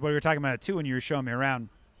is what we were talking about it too when you were showing me around.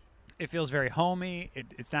 It feels very homey.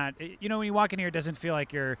 It's not, you know, when you walk in here, it doesn't feel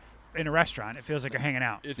like you're in a restaurant. It feels like you're hanging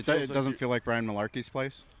out. It It feels like doesn't you're- feel like Brian Malarkey's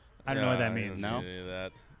place? I don't know what that I means. don't No? see any of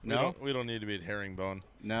that. No? We don't need to be at Herringbone.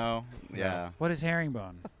 No. Yeah. What is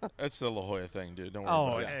herringbone? That's the La Jolla thing, dude. Don't worry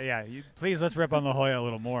Oh, about it. yeah. Please, let's rip on La Jolla a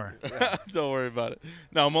little more. Don't worry about it.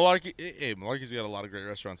 No, Malarkey. Hey, Malarkey's got a lot of great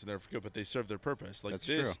restaurants in there for good, but they serve their purpose. Like That's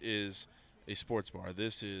this true. is a sports bar.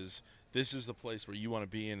 This is the place where you want to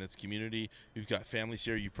be in. It's community. You've got families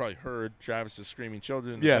here. You probably heard Travis's screaming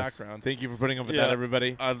children in the Yes. background. Thank you for putting up with Yeah. that,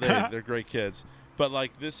 everybody. They're great kids. But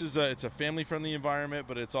like this is it's a family-friendly environment,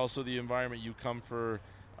 but it's also the environment you come for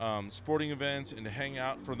sporting events and to hang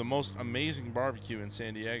out for the most amazing barbecue in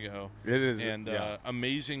San Diego. It is. And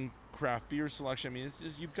amazing craft beer selection. I mean,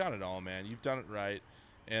 you've got it all, man. You've done it right.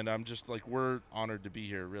 And I'm just like, we're honored to be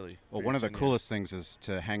here, really. Well, for one your of the tenure. coolest things is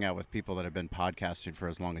to hang out with people that have been podcasting for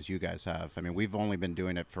as long as you guys have. I mean, we've only been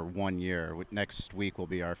doing it for 1 year. Next week will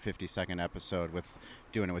be our 52nd episode with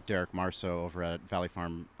doing it with Derek Marceau over at Valley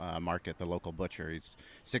Farm Market, the local butcher. He's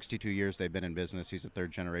 62 years they've been in business. He's a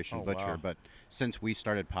third-generation Oh, butcher. wow. But since we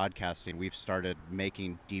started podcasting, we've started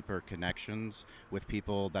making deeper connections with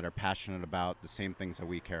people that are passionate about the same things that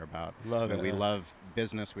we care about. Love I mean, it. We love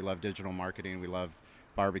business. We love digital marketing. We love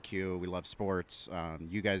barbecue. We love sports.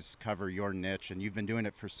 You guys cover your niche, and you've been doing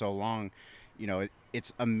it for so long. You know,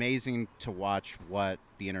 it's amazing to watch what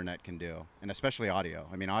the internet can do, and especially audio.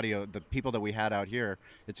 I mean, audio, the people that we had out here,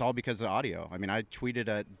 it's all because of audio. I mean, I tweeted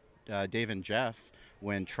at Dave and Jeff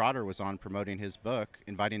when Trotter was on promoting his book,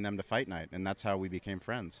 inviting them to fight night, and that's how we became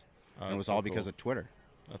friends. Oh, And it was that's so all because cool. of Twitter.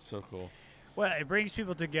 That's so cool. Well, it brings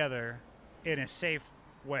people together in a safe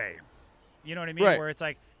way. You know what I mean? Right. Where it's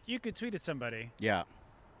like you could tweet at somebody Yeah.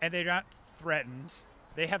 and they're not threatened.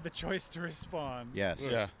 They have the choice to respond. Yes.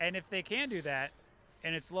 Yeah. And if they can do that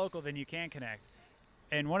and it's local, then you can connect.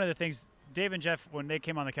 And one of the things, Dave and Jeff, when they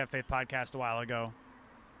came on the Kept Faith podcast a while ago,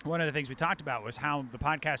 one of the things we talked about was how the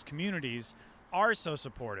podcast communities are so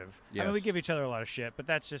supportive. I mean, we Yes. give each other a lot of shit, but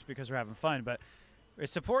that's just because we're having fun. But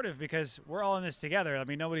it's supportive because we're all in this together. I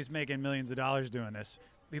mean, nobody's making millions of dollars doing this.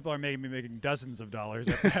 People are making dozens of dollars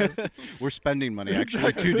at best. We're spending money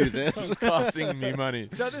actually to do this. It's costing me money.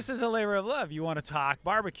 So this is a labor of love. You want to talk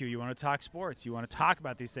barbecue. You want to talk sports. You want to talk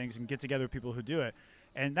about these things and get together with people who do it.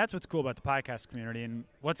 And that's what's cool about the podcast community and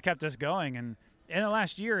what's kept us going. And in the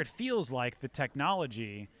last year, it feels like the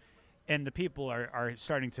technology and the people are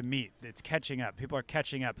starting to meet. It's catching up. People are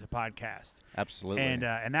catching up to podcasts. Absolutely. And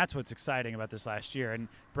that's what's exciting about this last year. And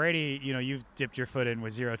Brady, you know, you've dipped your foot in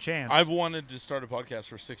with zero chance. I've wanted to start a podcast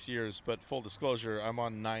for 6 years, but full disclosure, I'm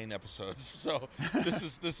on 9 episodes. So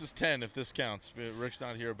this is 10 if this counts. Rick's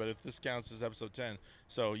not here, but if this counts, this is episode 10.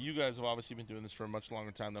 So you guys have obviously been doing this for a much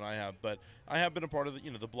longer time than I have, but I have been a part of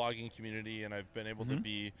the blogging community, and I've been able to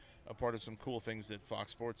be a part of some cool things that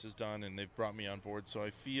Fox Sports has done, and they've brought me on board. So I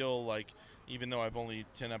feel like even though I've only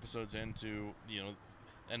 10 episodes into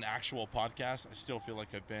an actual podcast, I still feel like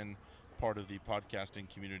I've been part of the podcasting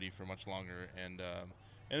community for much longer, and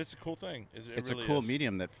And it's a cool thing. It's really a cool is.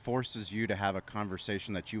 medium that forces you to have a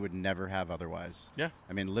conversation that you would never have otherwise. Yeah.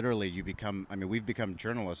 I mean, literally, we've become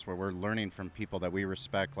journalists where we're learning from people that we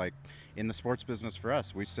respect. Like in the sports business for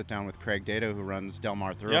us, we sit down with Craig Dato, who runs Del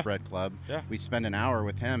Mar Thoroughbred Club. Yeah. We spend an hour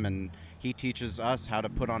with him, and he teaches us how to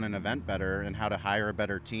put on an event better and how to hire a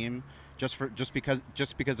better team. Just because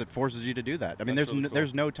it forces you to do that. I mean,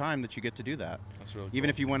 there's no time that you get to do that. That's really Even cool.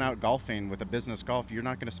 if you went out golfing with a business golf, you're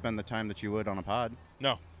not going to spend the time that you would on a pod.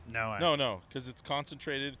 No, No, because it's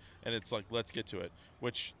concentrated and it's like, let's get to it,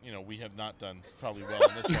 which, we have not done probably well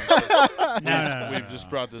in this one. We've just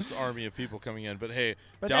brought this army of people coming in. But, hey,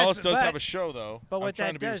 Dallas does have a show, though. But I'm what trying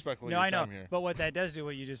that to be does, respectful of no, your I know. time here. But what that does do,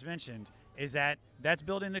 what you just mentioned, is that's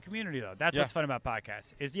building the community, though. That's what's fun about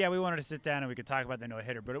podcasts. We wanted to sit down and we could talk about the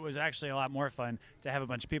no-hitter, but it was actually a lot more fun to have a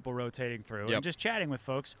bunch of people rotating through and just chatting with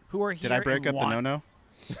folks who are here. Did I break up the no-no?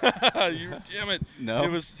 Damn it! No, it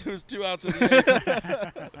was 2 outs in the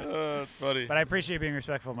 8th. It's funny. But I appreciate being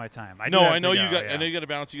respectful of my time. I know you got to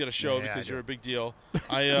bounce. You got a show because you're a big deal.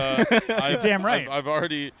 Damn right. I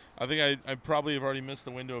probably have already missed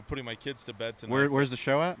the window of putting my kids to bed tonight. Where's the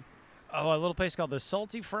show at? Oh, a little place called the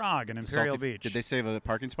Salty Frog in Imperial Beach. Did they save a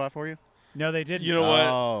parking spot for you? No, they didn't. You know what?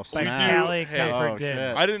 Oh, But snap. Cali Comfort did.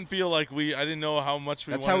 Shit. I didn't feel like I didn't know how much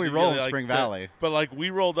we That's wanted how we to roll really, in Spring Valley. But we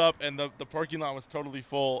rolled up and the parking lot was totally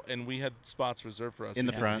full and we had spots reserved for us. In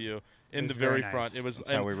the because front. of you. In It the was very very front. nice. It was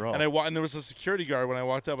That's how we roll. And there was a security guard when I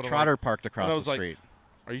walked up. And Trotter I'm like, parked and I across was the like, street.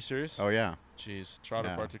 Are you serious? Oh yeah. Jeez, Trotter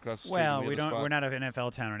Yeah. parked across the street. Well, and we had a don't. spot. We're not an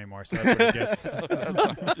NFL town anymore, so that's what it gets. So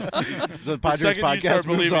the The Padres second you podcast start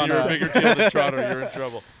moves believing on you're up. a bigger deal than Trotter, you're in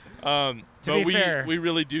trouble. To But be fair, we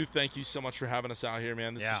really do thank you so much for having us out here,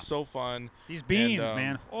 man. This is so fun. These beans, And,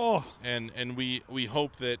 man. Oh, and we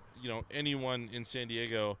hope that anyone in San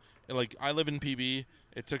Diego, like I live in PB.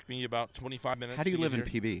 It took me about 25 minutes. How do you to live get in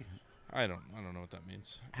here. PB? I don't know what that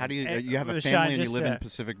means. How do you? Hey, You have a Sean, family and you just, live in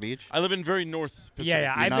Pacific Beach? I live in very North Pacific. yeah.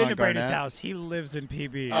 You're I've not been on to Brady's Garnett? house. He lives in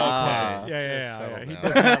PB. Ah. Yeah. He down.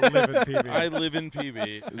 does not live in PB. I live in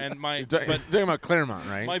PB, and my You're but talking about Claremont,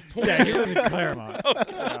 right? my point. Yeah, he lives in Claremont.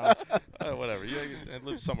 Whatever. I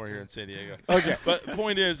live somewhere here in San Diego. Okay. But the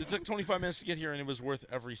point is, it took 25 minutes to get here, and it was worth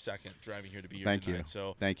every second driving here to be here Thank tonight. you.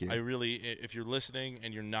 So Thank you. I really, if you're listening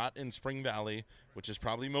and you're not in Spring Valley, which is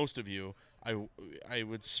probably most of you, I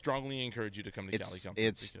would strongly encourage you to come to Cali Comfort.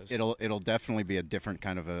 because It'll definitely be a different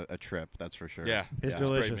kind of a trip. That's for sure. yeah, It's great,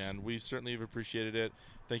 delicious. man. We certainly have appreciated it.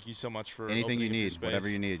 Thank you so much for Anything you opening up your need, space. whatever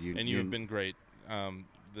you need, you have been great.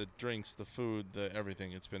 The drinks, the food, the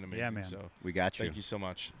everything. It's been amazing. Yeah, man. So We got you. thank you so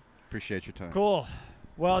much. Appreciate your time. Cool.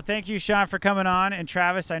 Well, thank you, Sean, for coming on, and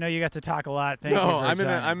Travis. I know you got to talk a lot. Thank you. No, For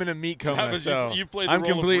I'm in a meat coma, Travis, you- so you played the I'm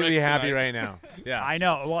role of completely Rick happy tonight. right now. Yeah, I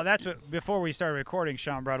know. Well, that's what. Before we started recording,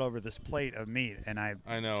 Sean brought over this plate of meat, and I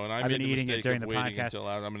know, and I've made been the eating it mistake during of the waiting podcast. until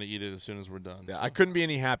I'm going to eat it as soon as we're done. Yeah, so. I couldn't be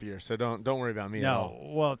any happier. So don't worry about me at all. No.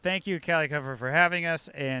 Well, thank you, Cali Comfort, for having us,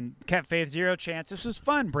 and kept faith, zero chance. This was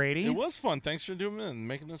fun, Brady. It was fun. Thanks for doing it and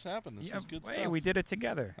making this happen. This was good Hey, stuff. we did it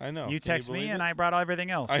together. I know. You Can text me, believe and it? I brought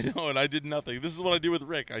everything else. I know, and I did nothing. This is what I do with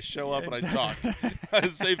Rick. I show up and I talk.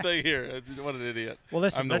 Same thing here. What an idiot. Well,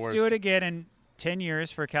 listen, I'm the let's do worst. it again in 10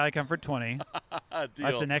 years for Cali Comfort 20. Deal.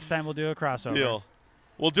 That's the next time we'll do a crossover. Deal.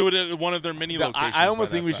 We'll do it at one of their many locations. I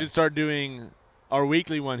almost by think that we time. should start doing our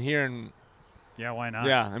weekly one here. And Yeah, why not?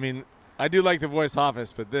 yeah, I mean, I do like the voice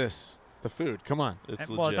office, but the food, come on. It's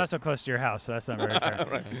Well, it's legit. also close to your house, so that's not very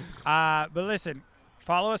fair. But listen,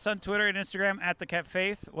 follow us on Twitter and Instagram at The Kept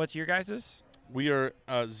Faith. What's your guys's? We are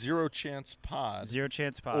Zero Chance Pod. Zero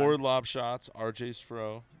Chance Pod. Or Lob Shots, RJ's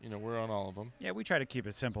Fro. We're on all of them. Yeah, we try to keep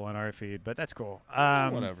it simple in our feed, but that's cool.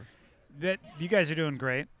 Whatever. That you guys are doing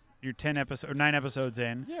great. You're 9 episodes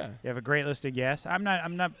in. Yeah. You have a great list of guests. I'm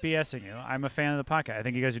not BSing you. I'm a fan of the podcast. I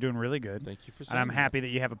think you guys are doing really good. Thank you for And saying I'm that. happy that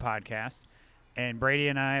you have a podcast. And Brady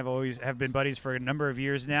and I have been buddies for a number of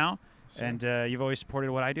years now. Same. And you've always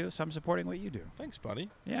supported what I do, so I'm supporting what you do. Thanks, buddy.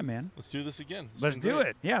 Yeah, man. Let's do this again. It's Let's been do great.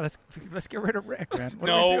 it. Yeah, let's get rid of Rick, man. What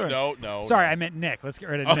are we doing? No. Sorry, I meant Nick. Let's get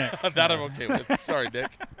rid of Nick. That I'm okay with. Sorry,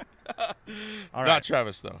 Nick. All right. Not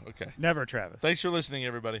Travis, though. Okay. Never Travis. Thanks for listening,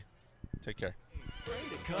 everybody. Take care.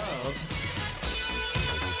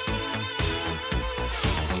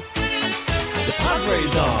 The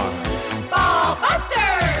Padres are Ball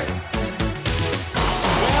Busters!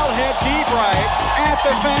 Well hit deep right at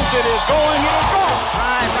the fence. It is going. It is gone.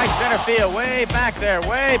 Right center field, way back there,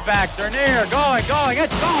 They're near, going,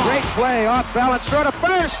 it's gone. Great play off balance, throw to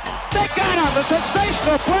first. They got him. The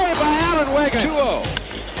sensational play by Alan Wiggins. 2-0.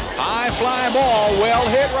 High fly ball, well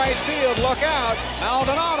hit right field. Look out.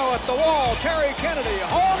 Maldonado at the wall. Terry Kennedy,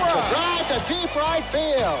 home run. Drive to deep right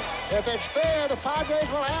field. If it's fair, the Padres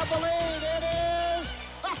will have the lead.